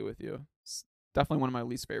nothing to do with you. It's definitely one of my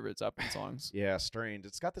least favorite Zeppelin songs. Yeah, strange.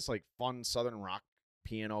 It's got this like fun southern rock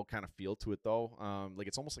piano kind of feel to it though. Like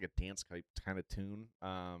it's almost like a dance kind of tune.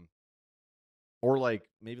 Or like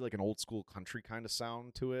maybe like an old school country kind of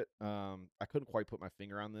sound to it. I couldn't quite put my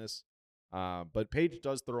finger on this. But Page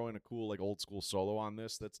does throw in a cool like old school solo on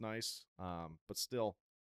this that's nice. But still,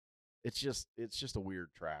 it's just a weird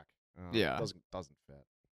track. Yeah. It doesn't fit.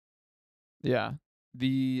 Yeah.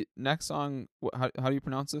 The next song, how do you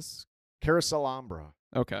pronounce this? Carousel Ambra.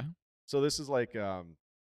 Okay. So this is like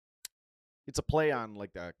it's a play on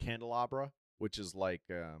like the candelabra, which is like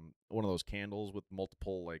one of those candles with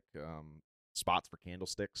multiple like spots for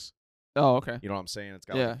candlesticks. Oh, okay. You know what I'm saying? It's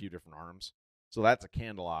got like a few different arms. So that's a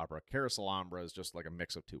candelabra. Carousel Ambra is just like a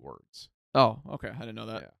mix of two words. Oh, okay. I didn't know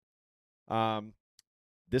that. Yeah.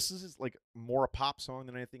 This is like more a pop song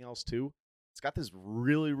than anything else too. It's got this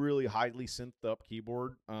really, really highly synthed up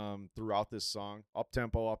keyboard throughout this song. Up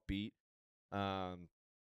tempo, upbeat.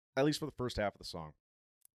 At least for the first half of the song.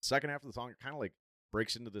 Second half of the song, it kind of like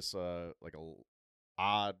breaks into this like a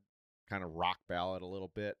odd kind of rock ballad a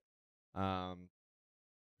little bit.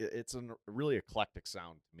 It's a really eclectic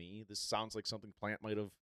sound to me. This sounds like something Plant might have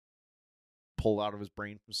pulled out of his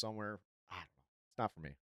brain from somewhere. I don't know. It's not for me.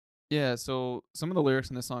 Yeah, so some of the lyrics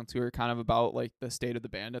in this song too are kind of about like the state of the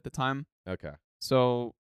band at the time. Okay.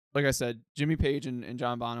 So, like I said, Jimmy Page and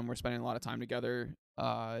John Bonham were spending a lot of time together,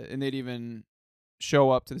 and they'd even show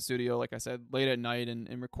up to the studio, like I said, late at night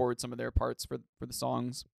and record some of their parts for the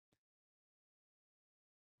songs.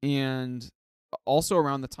 And also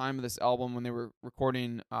around the time of this album, when they were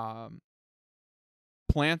recording,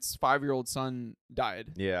 Plant's 5-year-old son died.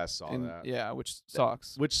 Yeah, I saw that. Yeah, which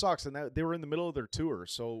sucks. Which sucks, and they were in the middle of their tour.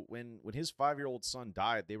 So when his 5-year-old son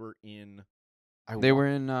died, they were in.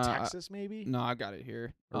 Texas, maybe. No, I got it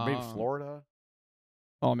here. Or maybe Florida.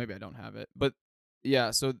 Oh, maybe I don't have it, but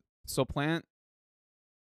yeah. So Plant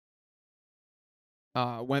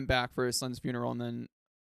went back for his son's funeral, and then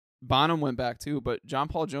Bonham went back too. But John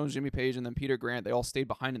Paul Jones, Jimmy Page, and then Peter Grant, they all stayed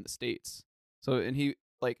behind in the States. So, and he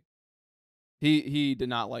did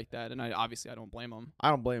not like that, and I don't blame him. I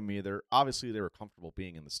don't blame him either. Obviously, they were comfortable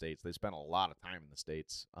being in the States. They spent a lot of time in the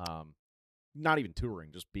States. Not even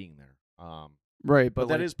touring, just being there. Right, but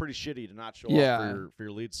that is pretty shitty to not show up for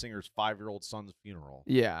your lead singer's 5-year-old son's funeral.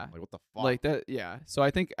 Yeah, like what the fuck? Like that. Yeah. So I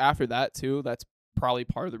think after that too, that's probably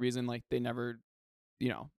part of the reason. Like they never,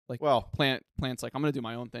 Plant's like, I'm gonna do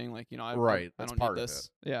my own thing. Like I don't need this.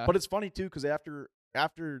 Yeah. But it's funny too because after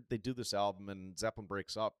they do this album and Zeppelin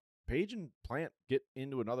breaks up, Page and Plant get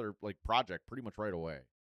into another like project pretty much right away,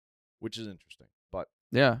 which is interesting. But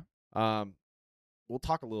Yeah. we'll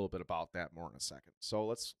talk a little bit about that more in a second. So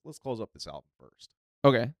let's close up this album first.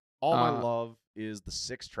 Okay. All My Love is the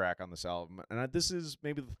 6th track on this album, and this is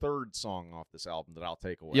maybe the 3rd song off this album that I'll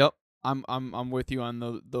take away. Yep. I'm with you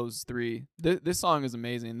on those 3. This song is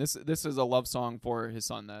amazing. This is a love song for his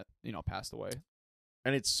son that, passed away.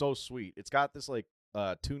 And it's so sweet. It's got this like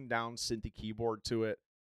tuned down synthy keyboard to it.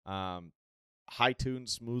 High tuned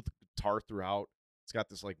smooth guitar throughout. It's got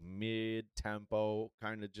this like mid tempo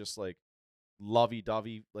kind of just like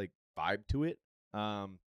lovey-dovey like vibe to it.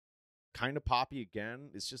 Kind of poppy again.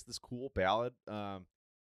 It's just this cool ballad.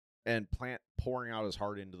 And Plant pouring out his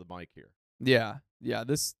heart into the mic here. Yeah.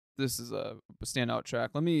 This is a standout track.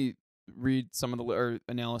 Let me read some of the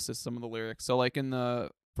analysis, some of the lyrics. So like in the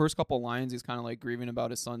first couple lines, he's kind of like grieving about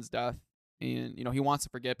his son's death, and he wants to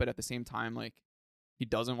forget, but at the same time, like he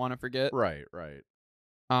doesn't want to forget. Right.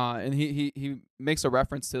 And he makes a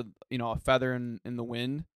reference to a feather in the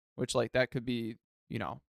wind, which like that could be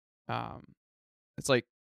it's like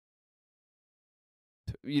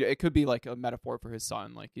it could be like a metaphor for his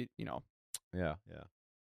son, like Yeah.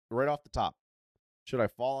 Right off the top, should I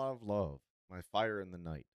fall out of love, my fire in the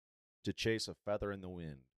night, to chase a feather in the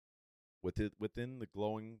wind? Within the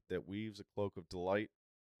glowing that weaves a cloak of delight,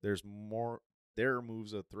 there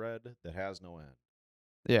moves a thread that has no end.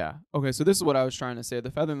 Yeah. Okay, so this is what I was trying to say.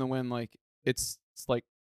 The feather in the wind, like it's like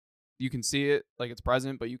you can see it, like it's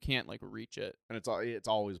present, but you can't like reach it. And it's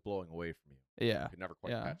always blowing away from you. Yeah. You can never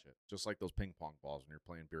quite catch it. Just like those ping pong balls when you're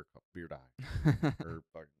playing beer die or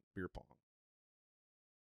beer pong.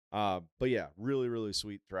 But yeah, really, really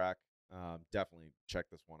sweet track. Definitely check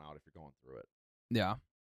this one out if you're going through it. Yeah.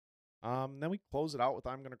 Then we close it out with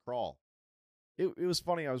I'm Gonna Crawl. It was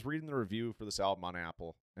funny. I was reading the review for this album on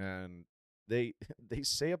Apple, and they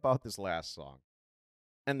say about this last song,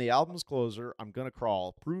 and the album's closer, I'm Gonna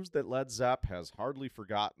Crawl, proves that Led Zepp has hardly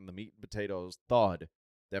forgotten the meat and potatoes thud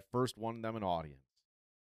that first won them an audience.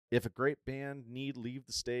 If a great band need leave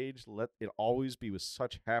the stage, let it always be with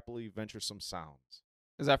such happily venturesome sounds.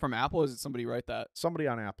 Is that from Apple, or is it somebody write that? Somebody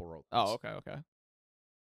on Apple wrote this. Oh, okay.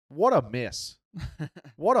 What a miss.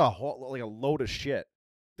 What a load of shit.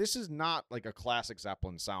 This is not like a classic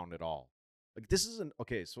Zeppelin sound at all. Like this isn't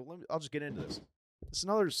okay. So I'll just get into this. This is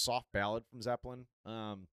another soft ballad from Zeppelin.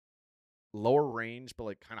 Lower range, but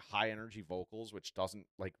like kind of high energy vocals, which doesn't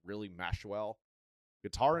like really mesh well.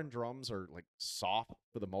 Guitar and drums are like soft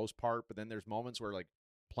for the most part, but then there's moments where like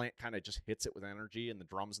Plant kind of just hits it with energy, and the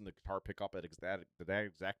drums and the guitar pick up at that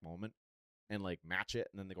exact moment and like match it,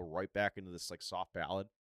 and then they go right back into this like soft ballad.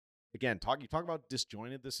 Again, you talk about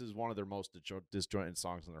disjointed. This is one of their most disjointed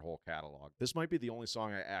songs in their whole catalog. This might be the only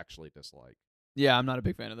song I actually dislike. Yeah, I'm not a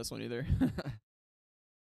big fan of this one either.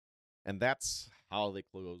 And that's how they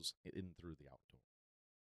close in through the outdoor.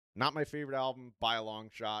 Not my favorite album by a long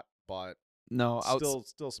shot, but no,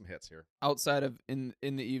 still some hits here. Outside of in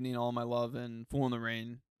the Evening, All My Love, and Fool in the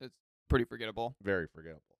Rain, it's pretty forgettable. Very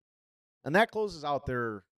forgettable. And that closes out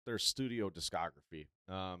their studio discography.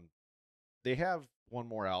 They have one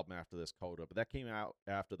more album after this, Coda, but that came out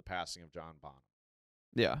after the passing of John Bonham.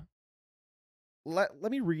 Yeah.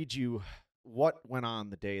 Let me read you what went on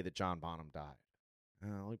the day that John Bonham died.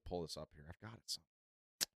 Let me pull this up here. I've got it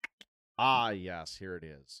somewhere. Yes, here it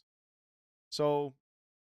is. So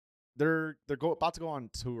they're about to go on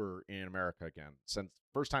tour in America again.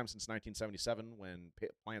 First time since 1977 when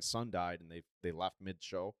Plant's son died and they left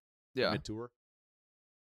mid-show, mid-tour.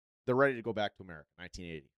 They're ready to go back to America,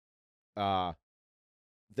 1980.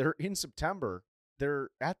 They're in September. They're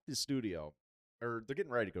at the studio, or they're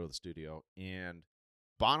getting ready to go to the studio, and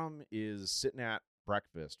Bonham is sitting at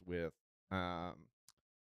breakfast with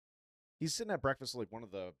he's sitting at breakfast with like one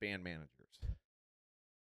of the band managers.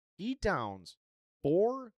 He downs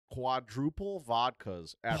 4 quadruple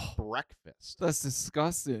vodkas at breakfast. That's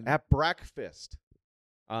disgusting. At breakfast.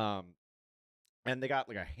 And they got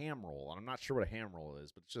like a ham roll, and I'm not sure what a ham roll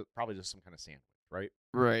is, but it's probably just some kind of sandwich, right?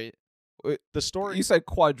 Right. The story. You said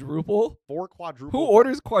quadruple? 4 quadruple. Who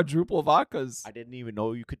orders quadruple vodkas? I didn't even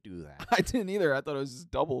know you could do that. I didn't either. I thought it was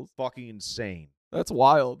just doubles. Fucking insane. That's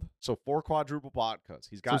wild. So 4 quadruple between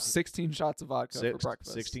He's got 16 shots of vodka for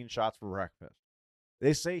breakfast. 16 shots for breakfast.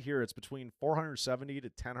 They say here it's between 470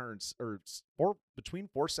 to 1000 or between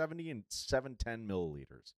 470 and 710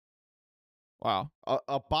 milliliters. Wow.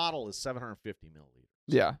 A bottle is 750 milliliters.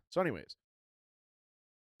 Yeah. So anyways,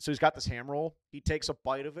 so he's got this ham roll. He takes a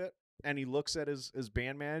bite of it, and he looks at his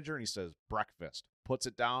band manager, and he says, breakfast. Puts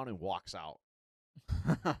it down and walks out.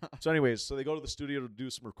 So anyways, so they go to the studio to do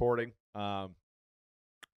some recording.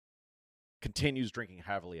 continues drinking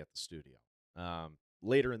heavily at the studio.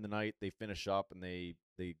 Later in the night, they finish up and they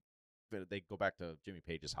go back to Jimmy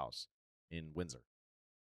Page's house in Windsor,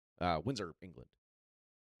 England.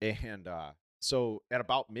 And so at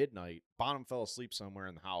about midnight, Bonham fell asleep somewhere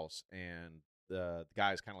in the house, and the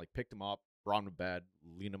guys kind of like picked him up, brought him to bed,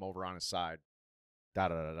 leaned him over on his side. Da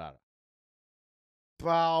da da da.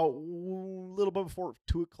 About a little bit before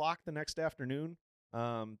 2:00 the next afternoon,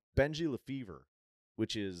 Benji Lefevre,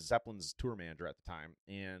 which is Zeppelin's tour manager at the time,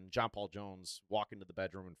 and John Paul Jones walk into the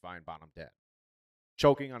bedroom and find Bonham dead,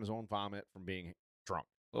 choking on his own vomit from being drunk.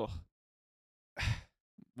 Ugh.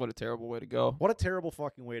 What a terrible way to go. What a terrible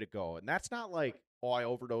fucking way to go. And that's not like, oh, I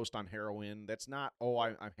overdosed on heroin. That's not, oh,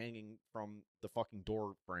 I'm hanging from the fucking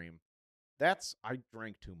door frame. That's, I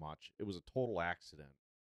drank too much. It was a total accident.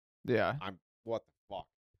 Yeah. What the fuck?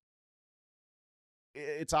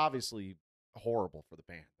 It's obviously horrible for the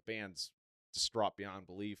band. The band's distraught beyond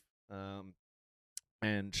belief.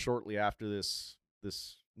 And shortly after this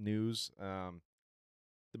news,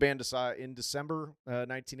 the band in December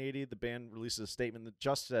 1980, the band releases a statement that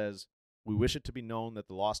just says, "We wish it to be known that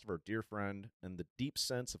the loss of our dear friend and the deep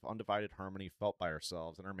sense of undivided harmony felt by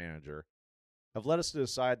ourselves and our manager have led us to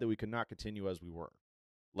decide that we could not continue as we were.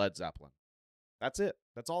 Led Zeppelin." That's it.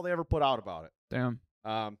 That's all they ever put out about it. Damn.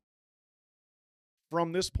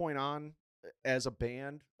 From this point on, as a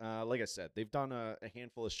band, like I said, they've done a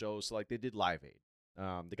handful of shows. So like they did Live Aid.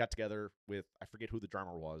 They got together with, I forget who the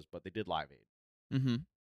drummer was, but they did Live Aid. Mm-hmm.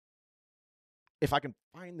 If I can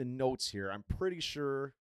find the notes here, I'm pretty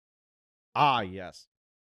sure. Yes.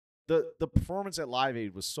 The performance at Live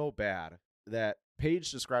Aid was so bad that Page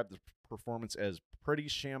described the performance as pretty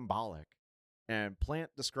shambolic, and Plant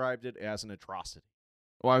described it as an atrocity.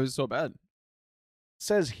 Why was it so bad? It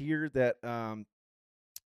says here that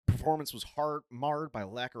performance was marred by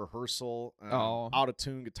lack of rehearsal, out of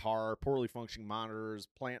tune guitar, poorly functioning monitors,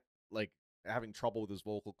 Plant like having trouble with his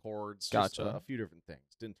vocal cords. Just Gotcha. a few different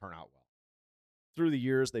things. Didn't turn out well. Through the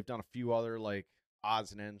years, they've done a few other like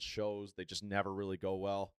odds and ends shows. They just never really go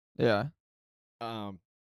well. Yeah.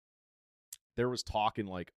 There was talk in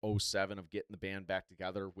like 2007 of getting the band back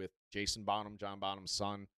together with Jason Bonham, John Bonham's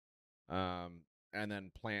son. And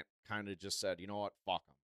then Plant kind of just said, you know what, fuck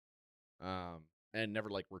them. And never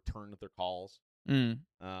like returned their calls. Mm.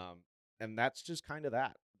 And that's just kind of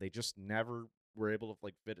that. They just never were able to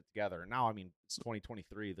like fit it together. And now, I mean, it's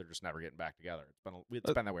 2023. They're just never getting back together.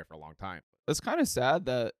 It's been that way for a long time. It's kind of sad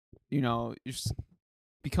that, you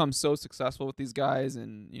become so successful with these guys,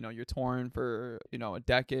 and you're touring for a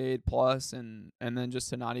decade plus, and then just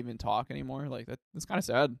to not even talk anymore, like that's kind of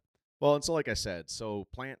sad. Well, and so like I said, so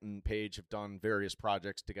Plant and Page have done various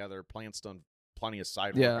projects together. Plant's done plenty of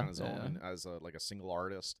side work on his own as a single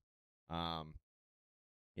artist.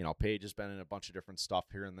 Page has been in a bunch of different stuff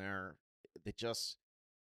here and there. They just,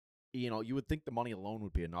 you would think the money alone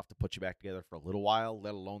would be enough to put you back together for a little while,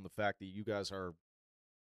 let alone the fact that you guys are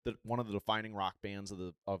one of the defining rock bands of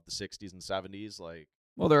the 60s and 70s. Like,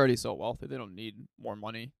 well, they're already so wealthy, they don't need more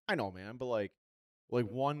money. I know, man, but like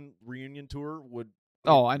one reunion tour would.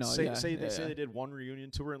 Oh, I know. Say they did one reunion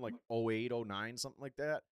tour in like 2008, 2009, something like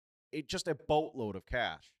that. It just a boatload of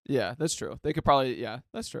cash. Yeah, that's true. They could probably,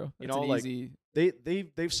 that's true. That's easy.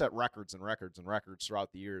 They've set records and records and records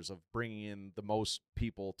throughout the years of bringing in the most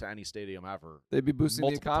people to any stadium ever. They'd be boosting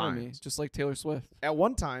the economy, times. Just like Taylor Swift. At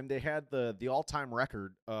one time, they had the all-time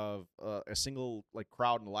record of a single like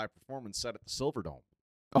crowd in a live performance set at the Silverdome.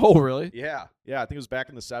 Oh, really? Yeah. I think it was back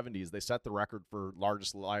in the 70s. They set the record for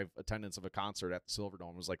largest live attendance of a concert at the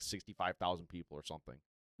Silverdome. It was like 65,000 people or something.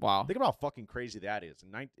 Wow. Think about how fucking crazy that is.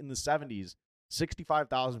 In the 70s,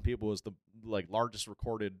 65,000 people was the like largest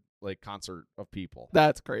recorded like concert of people.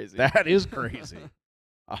 That's crazy. That is crazy.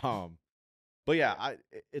 But yeah,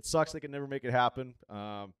 it sucks they can never make it happen.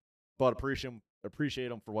 But appreciate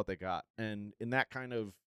them for what they got. And in that kind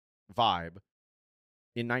of vibe,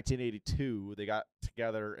 in 1982, they got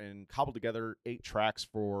together and cobbled together 8 tracks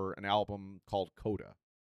for an album called Coda,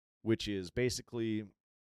 which is basically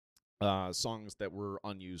songs that were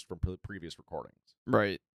unused from previous recordings.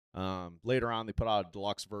 Right. Later on, they put out a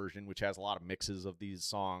deluxe version, which has a lot of mixes of these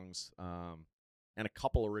songs, and a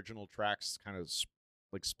couple original tracks kind of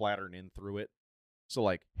like splattered in through it. So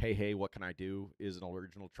like, Hey, Hey, What Can I Do is an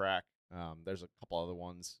original track. There's a couple other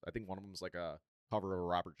ones. I think one of them is like a cover of a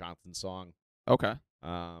Robert Johnson song. Okay.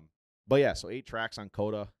 But yeah, so 8 tracks on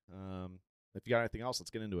Coda. If you got anything else, let's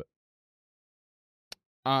get into it.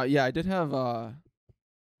 Yeah, I did have Let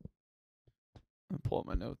me pull up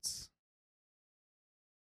my notes.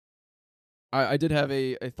 I did have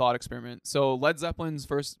a thought experiment. So Led Zeppelin's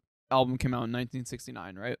first album came out in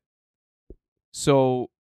 1969, right? So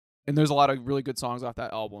and there's a lot of really good songs off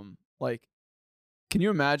that album. Like, can you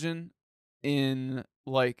imagine in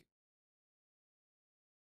like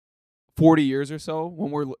 40 years or so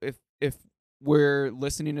when if we're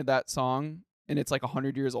listening to that song and it's like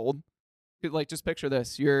 100 years old? Like, just picture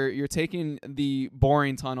this: you're taking the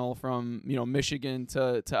boring tunnel from Michigan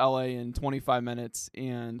to LA in 25 minutes,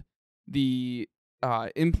 and the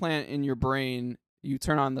implant in your brain. You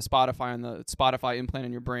turn on the Spotify implant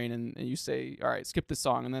in your brain, and you say, "All right, skip this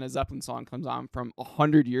song," and then a Zeppelin song comes on from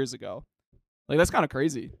 100 years ago. Like, that's kind of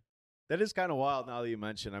crazy. That is kind of wild now that you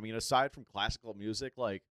mention. I mean, aside from classical music,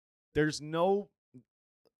 like there's no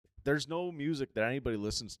music that anybody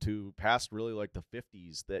listens to past really like the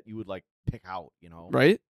 50s that you would like pick out,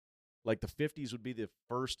 Right? Like the 50s would be the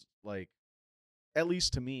first, like, at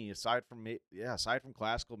least to me, aside from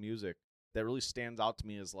classical music, that really stands out to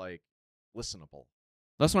me as like listenable.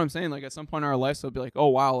 That's what I'm saying. Like, at some point in our lives, they'll be like, "Oh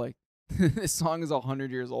wow, like this song is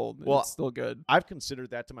 100 years old, and it's still good." I've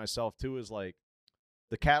considered that to myself too, as like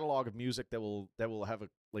the catalog of music that will have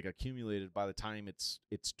accumulated by the time it's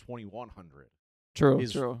 2100. True.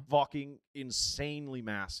 Is fucking insanely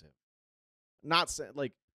massive. Not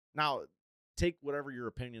like now, take whatever your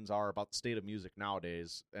opinions are about the state of music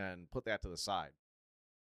nowadays and put that to the side.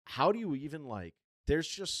 How do you even like? There's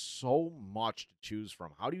just so much to choose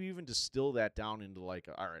from. How do you even distill that down into like,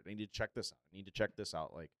 all right, I need to check this out. I need to check this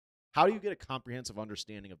out. Like, how do you get a comprehensive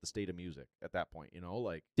understanding of the state of music at that point?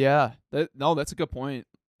 Like, yeah, that's a good point.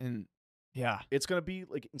 And yeah, it's gonna be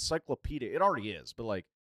like encyclopedia. It already is, but like,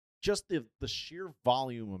 just the sheer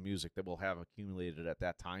volume of music that we'll have accumulated at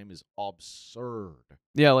that time is absurd.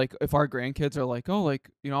 Yeah, like if our grandkids are like, "Oh,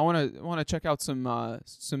 like, I want to check out some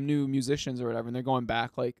new musicians or whatever," and they're going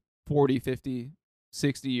back like 40, 50,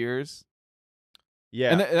 60 years.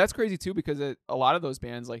 Yeah. And that's crazy too, because a lot of those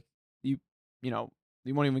bands, like, you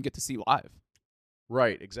won't even get to see live.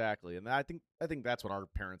 Right, exactly. And I think that's what our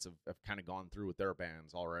parents have kind of gone through with their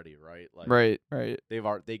bands already, right? Like, right.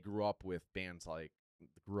 They grew up with bands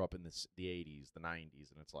in the 80s, the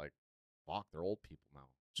 90s, and it's like, fuck, they're old people now.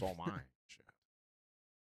 So am I. Shit.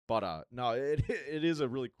 But no, it is a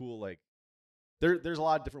really cool, like, there's a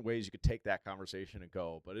lot of different ways you could take that conversation and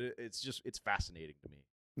go, but it's fascinating to me.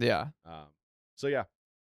 Yeah. So yeah.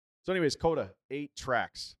 So anyways, Coda, 8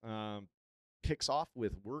 tracks. Kicks off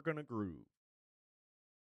with We're Gonna Groove.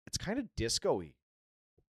 It's kind of disco-y.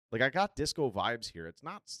 Like, I got disco vibes here. It's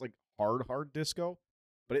not like hard disco,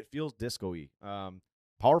 but it feels disco-y.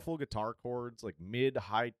 Powerful guitar chords, like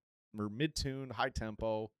mid-tune, high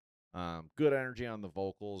tempo. Good energy on the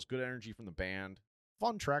vocals, good energy from the band.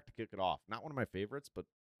 Fun track to kick it off. Not one of my favorites, but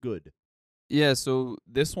good. Yeah, so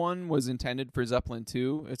this one was intended for Zeppelin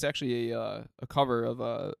 2. It's actually a cover of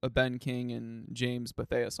a Ben King and James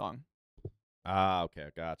Bethea song. Ah, okay,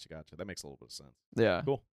 gotcha. That makes a little bit of sense. Yeah.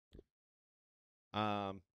 Cool.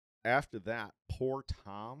 After that, Poor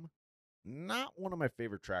Tom. Not one of my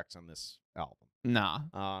favorite tracks on this album.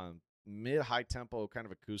 Nah. Mid-high tempo kind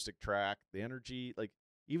of acoustic track. The energy, like,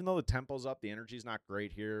 even though the tempo's up, the energy's not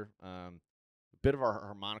great here. A bit of our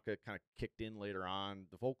harmonica kind of kicked in later on.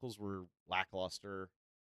 The vocals were lackluster.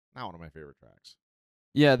 Not one of my favorite tracks.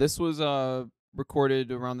 Yeah, this was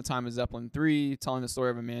recorded around the time of Zeppelin 3, telling the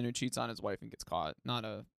story of a man who cheats on his wife and gets caught. Not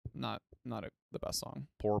the best song.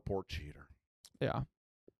 Poor cheater. Yeah.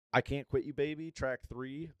 I Can't Quit You Baby, track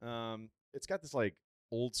 3. It's got this like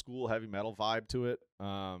old school heavy metal vibe to it.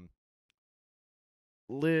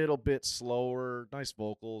 Little bit slower, nice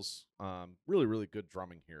vocals. Really, really good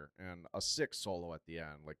drumming here, and a sick solo at the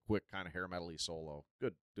end, like quick kind of hair metal-y solo.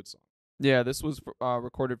 Good song. Yeah, this was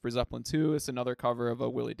recorded for Zeppelin 2. It's another cover of a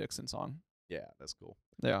Willie Dixon song. Yeah, that's cool.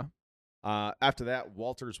 Yeah. After that,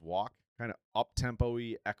 Walter's Walk, kind of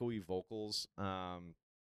up-tempo-y, echoey vocals.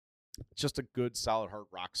 Just a good, solid hard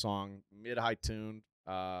rock song, mid-high tuned.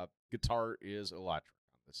 Guitar is electric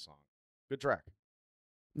on this song. Good track.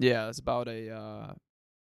 Yeah, it's about a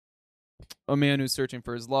man who's searching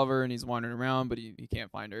for his lover, and he's wandering around, but he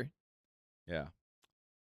can't find her. Yeah.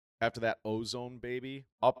 After that, Ozone Baby,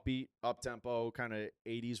 upbeat, up-tempo, kind of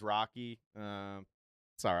 80s rocky.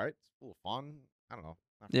 It's all right. It's a little fun. I don't know.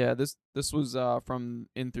 Yeah, this was from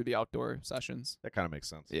In Through the Outdoor sessions. That kind of makes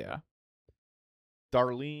sense. Yeah.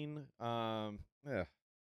 Darlene, yeah.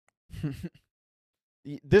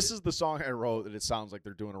 This is the song I wrote that it sounds like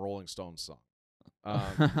they're doing a Rolling Stones song.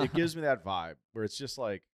 It gives me that vibe where it's just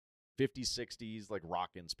like 50s, 60s, like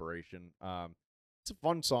rock inspiration. It's a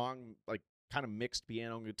fun song, like kind of mixed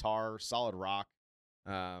piano and guitar, solid rock.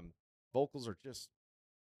 Vocals are just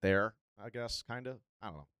there, I guess, kind of. I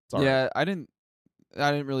don't know. It's all yeah, right. I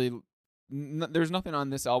didn't really. There's nothing on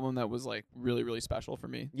this album that was like really, really special for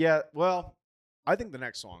me. Yeah, well, I think the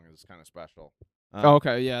next song is kind of special. Oh,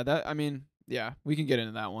 okay, yeah, yeah, we can get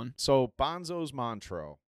into that one. So Bonzo's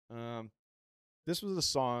Montreux. This was a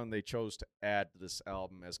song they chose to add to this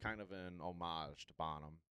album as kind of an homage to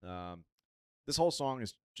Bonham. This whole song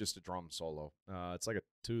is just a drum solo. It's like a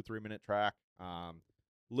 2-3 minute track.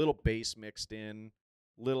 Little bass mixed in.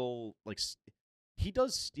 Little he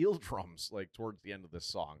does steel drums like towards the end of this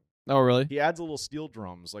song. Oh, really? He adds a little steel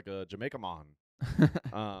drums like a Jamaica man.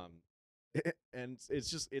 And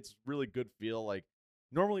it's really good feel. Like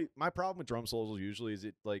normally my problem with drum solos usually is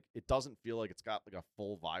it doesn't feel like it's got like a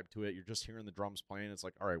full vibe to it. You're just hearing the drums playing. It's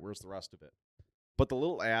like, all right, where's the rest of it? But the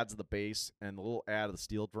little adds of the bass and the little add of the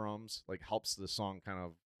steel drums like helps the song kind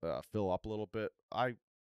of fill up a little bit.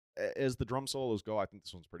 As the drum solos go, I think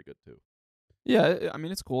this one's pretty good too. Yeah, I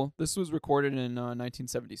mean, it's cool. This was recorded in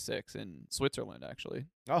 1976 in Switzerland, actually.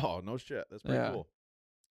 Oh, no shit. That's pretty Yeah. cool.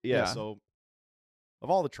 Yeah, Yeah. so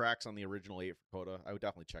of all the tracks on the original 8 for Coda, I would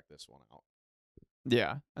definitely check this one out.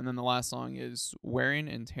 Yeah, and then the last song is Wearing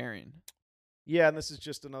and Tearing. Yeah, and this is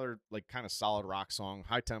just another like kind of solid rock song,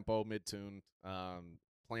 high tempo, mid tuned,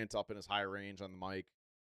 plant up in his high range on the mic.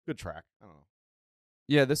 Good track. I don't know.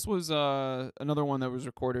 Yeah, this was another one that was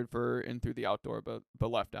recorded for In Through the Outdoor, but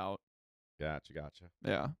left out. Gotcha.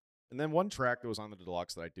 Yeah. And then one track that was on the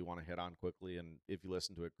deluxe that I do want to hit on quickly, and if you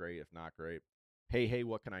listen to it, great. If not, great. Hey,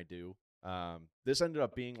 what can I do? This ended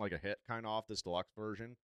up being like a hit kind of off this deluxe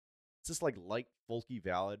version. It's this like light folky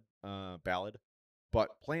ballad,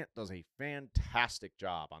 but Plant does a fantastic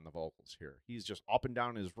job on the vocals here. He's just up and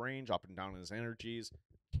down his range, up and down his energies,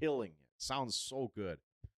 killing it. Sounds so good.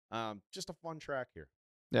 Just a fun track here.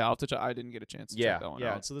 Yeah, I'll touch. I didn't get a chance to check that one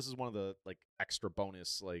out. So this is one of the like extra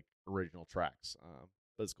bonus like original tracks.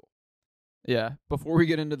 But it's cool. Yeah. Before we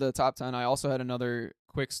get into the top 10, I also had another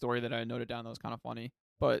quick story that I noted down that was kind of funny.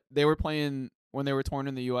 But they were playing when they were touring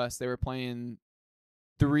in the U.S. They were playing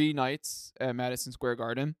 3 nights at Madison Square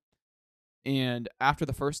Garden, and after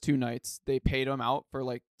the first 2 nights, they paid them out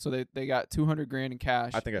for so they got $200,000 in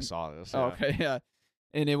cash. I think I saw this. Oh, okay, yeah.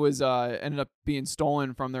 And it was ended up being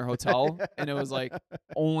stolen from their hotel, and it was like I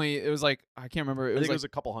can't remember. I think it was a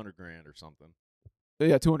couple $100,000 or something.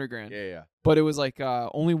 Yeah, $200,000. Yeah. But it was like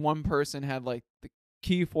only one person had like the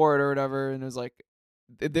key for it or whatever, and it was like,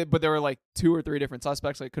 but there were like 2 or 3 different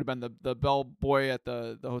suspects. Like, it could have been the bellboy at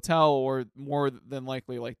the hotel, or more than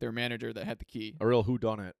likely like their manager that had the key. A real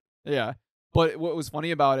whodunit. Yeah. But what was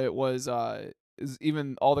funny about it was is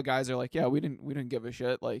even all the guys are like, yeah, we didn't give a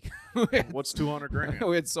shit. Like, what's $200,000?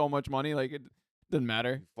 We had so much money, like it didn't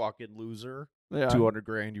matter. You fucking loser. Yeah.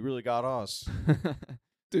 $200,000. You really got us.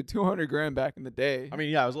 Dude, $200,000 back in the day. I mean,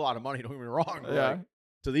 yeah, it was a lot of money. Don't get me wrong. But Yeah. like,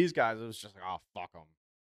 to these guys, it was just like, oh, fuck them.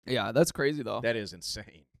 Yeah, that's crazy though. That is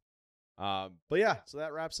insane. But yeah, so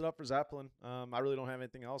that wraps it up for Zeppelin. I really don't have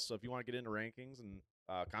anything else. So if you want to get into rankings and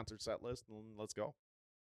concert set list, then let's go.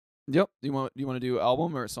 Yep. Do you want to do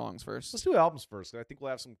album or songs first? Let's do albums first. I think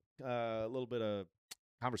we'll have some a little bit of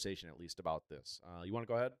conversation at least about this. You want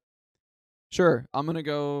to go ahead? Sure. I'm gonna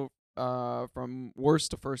go from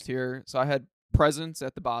worst to first here. So I had Presence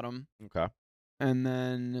at the bottom, Okay. and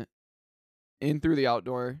then In Through the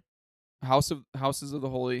Outdoor, Houses of the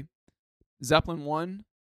Holy, Zeppelin 1,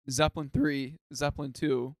 Zeppelin 3, Zeppelin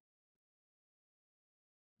 2,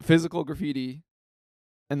 Physical Graffiti,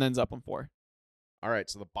 and then Zeppelin 4. All right.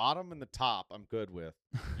 So the bottom and the top, I'm good with.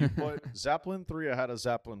 You put Zeppelin 3 ahead of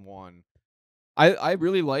Zeppelin 1. I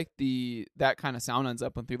really like that kind of sound on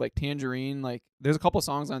Zeppelin 3, like Tangerine. Like, there's a couple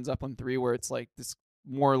songs on Zeppelin 3 where it's like this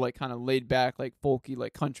more like kind of laid back, like folky,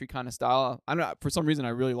 like country kind of style. I don't know, for some reason I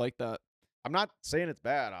really like that. I'm not saying it's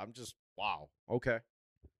bad. I'm just wow. Okay.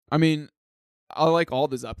 I mean, I like all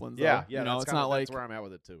the Zeppelins. Yeah, though. yeah. You know, That's it's not like that's where I'm at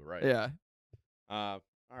with it too, right? yeah. All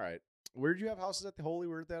right. Where did you have Houses at the Holy?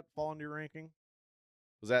 Where did that fall into your ranking?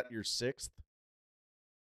 Was that your 6th?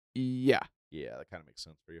 Yeah. Yeah, that kind of makes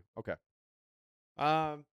sense for you. Okay.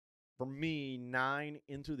 For me, 9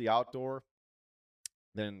 Into the Outdoor,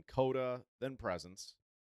 then Coda, then Presence,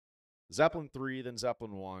 Zeppelin 3, then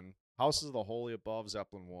Zeppelin 1, Houses of the Holy above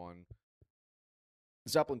Zeppelin 1,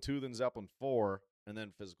 Zeppelin 2, then Zeppelin 4, and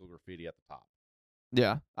then Physical Graffiti at the top.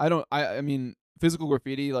 Yeah. I mean, Physical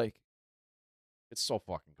Graffiti, like, it's so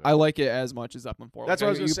fucking good. I like it as much as Zeppelin 4. That's like,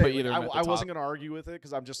 what I was going to say. Like, I wasn't going to argue with it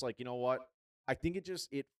because I'm just like, you know what? I think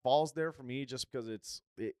it falls there for me just because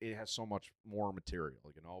it has so much more material,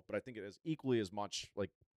 you know. But I think it has equally as much like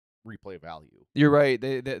replay value. You're right.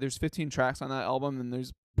 There's 15 tracks on that album, and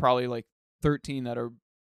there's probably like 13 that are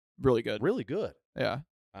really good. Really good. Yeah.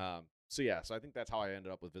 So I think that's how I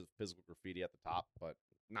ended up with Physical Graffiti at the top, but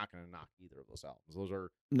not going to knock either of those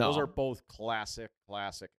albums. Those are both classic,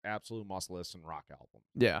 absolute must listen rock albums.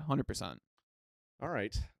 Yeah, 100%. All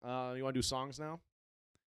right. You want to do songs now?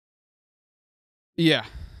 Yeah.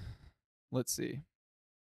 Let's see.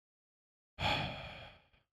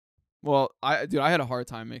 Well, I had a hard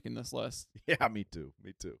time making this list. Yeah, me too.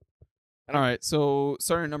 Me too. All right, so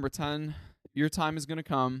starting at number 10, Your Time Is Gonna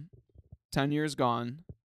Come, 10 Years Gone,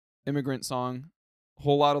 Immigrant Song,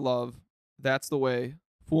 Whole Lot of Love, That's the Way,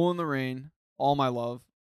 Fool in the Rain, All My Love,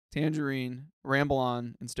 Tangerine, Ramble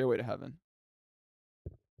On, and Stairway to Heaven.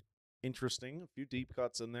 Interesting. A few deep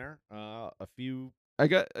cuts in there. A few. I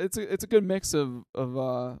got it's a good mix of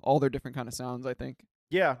all their different kind of sounds, I think.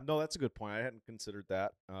 Yeah, no, that's a good point. I hadn't considered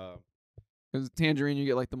that. Because Tangerine, you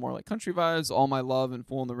get like the more like country vibes. All My Love and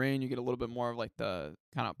Fool in the Rain, you get a little bit more of like the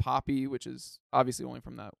kind of poppy, which is obviously only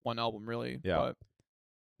from that one album, really. Yeah. But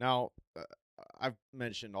Now, I've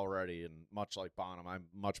mentioned already, and much like Bonham, I'm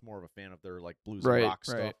much more of a fan of their like blues Right, and rock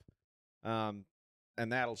right. stuff.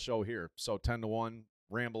 And that'll show here. So 10-1,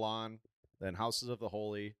 Ramble On, then Houses of the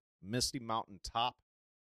Holy, Misty Mountain Top,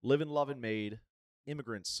 Livin' Lovin' Maid,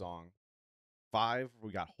 Immigrant Song. 5,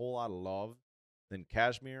 we got Whole Lot of Love, then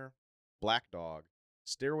Kashmir, Black Dog,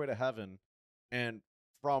 Stairway to Heaven, and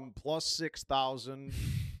from plus 6,000,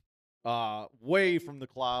 way from the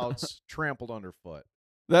clouds, Trampled Underfoot.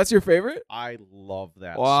 that's your favorite? I love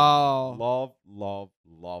that Wow. song.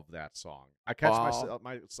 Love that song. I catch Wow.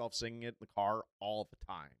 myself singing it in the car all the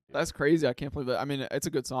time. Dude. That's crazy. I can't believe that. I mean, it's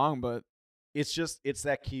a good song, but It's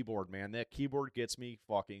that keyboard, man. That keyboard gets me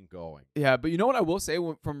fucking going. yeah. But you know what I will say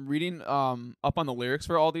from reading up on the lyrics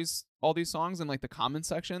for all these songs and like the comments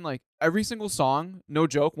section, like every single song, no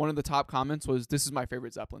joke, one of the top comments was, "This is my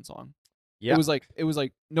favorite Zeppelin song." Yeah. It was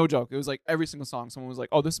like no joke. It was like every single song. Someone was like,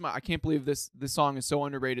 "Oh, I can't believe this song is so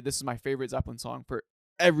underrated. This is my favorite Zeppelin song for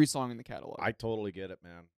every song in the catalog." I totally get it,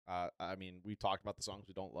 man. I mean, we talked about the songs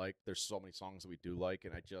we don't like. There's so many songs that we do like,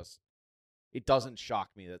 and it doesn't shock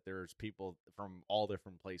me that there's people from all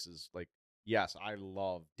different places. Like, yes, I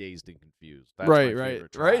love Dazed and Confused. That's my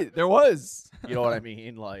favorite track. Right. There was. You know what I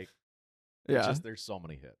mean? Like, Yeah. There's so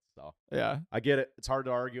many hits. So Yeah. I get it. It's hard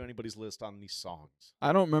to argue anybody's list on these songs.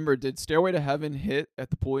 I don't remember. Did Stairway to Heaven hit at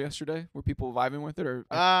the pool yesterday? Were people vibing with it or?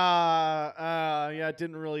 Yeah,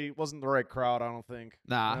 it wasn't the right crowd, I don't think.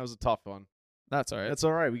 Nah. That was a tough one. That's all right. That's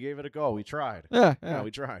all right. We gave it a go. We tried. Yeah.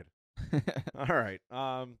 We tried. All right.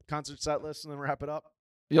 Concert set list and then wrap it up.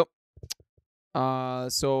 Yep.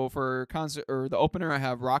 So for concert or the opener, I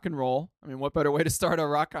have Rock and Roll. I mean, what better way to start a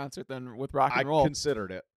rock concert than with Rock and Roll? I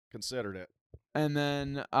considered it. And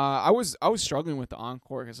then I was struggling with the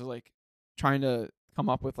encore because I was like trying to come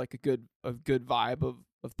up with like a good vibe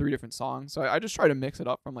of 3 different songs. So I just tried to mix it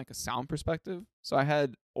up from like a sound perspective. So I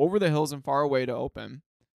had Over the Hills and Far Away to open.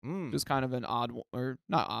 Just kind of an odd or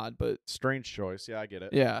not odd, but strange choice. Yeah, I get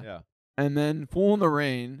it. Yeah. Yeah. And then Fool in the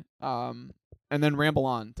Rain, and then Ramble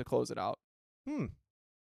On to close it out. Kind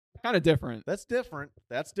of different. That's different.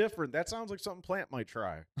 That sounds like something Plant might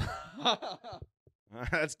try.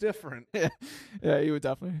 That's different. Yeah, you would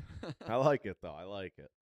definitely. I like it though. I like it.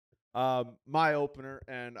 My opener,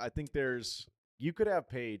 and I think you could have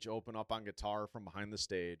Paige open up on guitar from behind the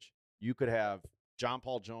stage. You could have John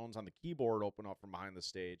Paul Jones on the keyboard open up from behind the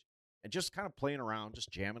stage and just kind of playing around,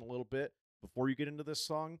 just jamming a little bit before you get into this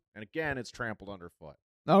song. And again, it's Trampled Underfoot.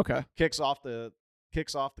 Okay. Kicks off the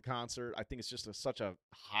concert. I think it's just such a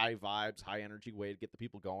high vibes, high energy way to get the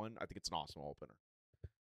people going. I think it's an awesome opener.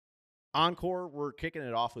 Encore, we're kicking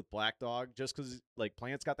it off with Black Dog just because like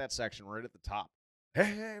Plant's got that section right at the top.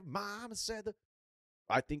 Hey, mama said that.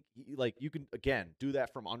 I think like you can again do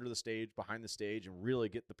that from under the stage, behind the stage, and really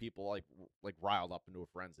get the people like riled up into a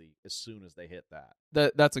frenzy as soon as they hit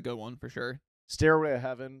that. That's a good one for sure. Stairway to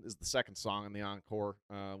Heaven is the second song in the encore.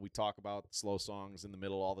 We talk about slow songs in the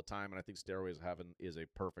middle all the time, and I think Stairways to Heaven is a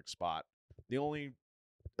perfect spot. The only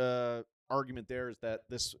argument there is that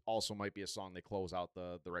this also might be a song they close out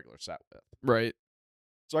the regular set with. Right.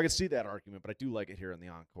 So I can see that argument, but I do like it here in the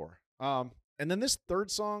encore. And then this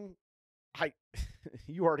third song,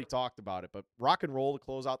 you already talked about it, but Rock and Roll to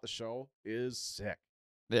close out the show is sick.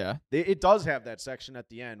 Yeah. It does have that section at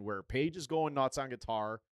the end where Paige is going nuts on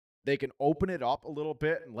guitar. They can open it up a little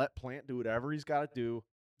bit and let Plant do whatever he's got to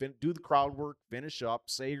do the crowd work, finish up,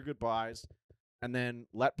 say your goodbyes, and then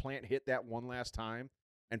let Plant hit that one last time.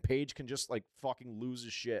 And Paige can just like fucking lose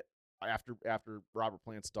his shit after Robert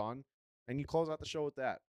Plant's done. And you close out the show with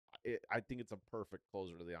that. I think it's a perfect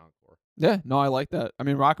closer to the encore. Yeah, no, I like that. I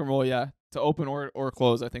mean, Rock and Roll, yeah, to open or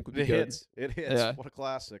close, I think would be good. It hits. Yeah. What a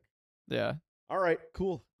classic. Yeah. All right,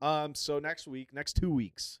 cool. So next 2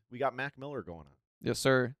 weeks, we got Mac Miller going on. Yes,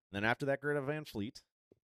 sir. Then after that, Greta Van Fleet.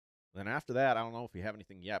 Then after that, I don't know if we have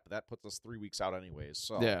anything yet, but that puts us 3 weeks out anyways.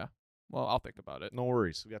 So yeah. Well, I'll think about it. No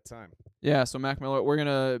worries. We got time. Yeah, so Mac Miller, we're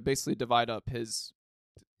gonna basically divide up his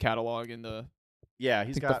catalog into Yeah, I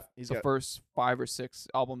he's think got the first 5 or 6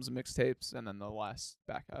 albums and mixtapes, and then the last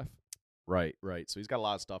back half. right. So he's got a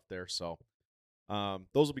lot of stuff there. So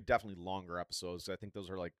those will be definitely longer episodes. I think those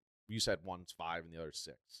are like you said, one's 5 and the other's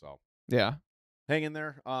 6. So Yeah. hang in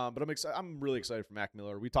there. But I'm really excited for Mac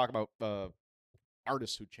Miller. We talk about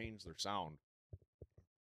artists who changed their sound.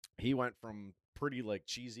 He went from pretty like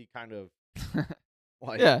cheesy kind of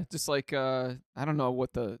like Yeah, just like I don't know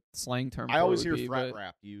what the slang term I for always it hear would be, frat but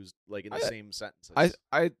rap used like in the same sentences.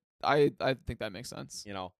 I think that makes sense.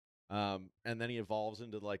 You know, and then he evolves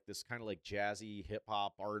into like this kind of like jazzy hip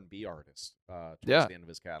hop R&B artist towards the end of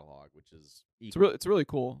his catalog, which is It's really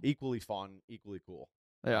cool. Equally fun, equally cool.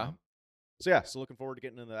 Yeah. So looking forward to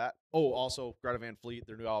getting into that. Oh, also Greta Van Fleet,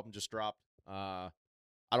 their new album just dropped. I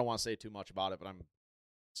don't want to say too much about it, but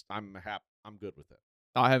I'm happy. I'm good with it.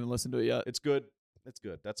 I haven't listened to it yet. It's good. It's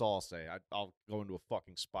good. That's all I'll say. I'll go into a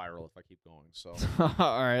fucking spiral if I keep going. So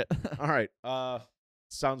all right.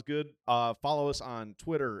 Sounds good. Follow us on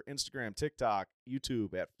Twitter, Instagram, TikTok,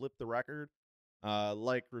 YouTube at Flip the Record.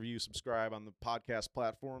 Like, review, subscribe on the podcast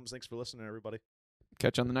platforms. Thanks for listening, everybody.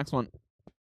 Catch you on the next one.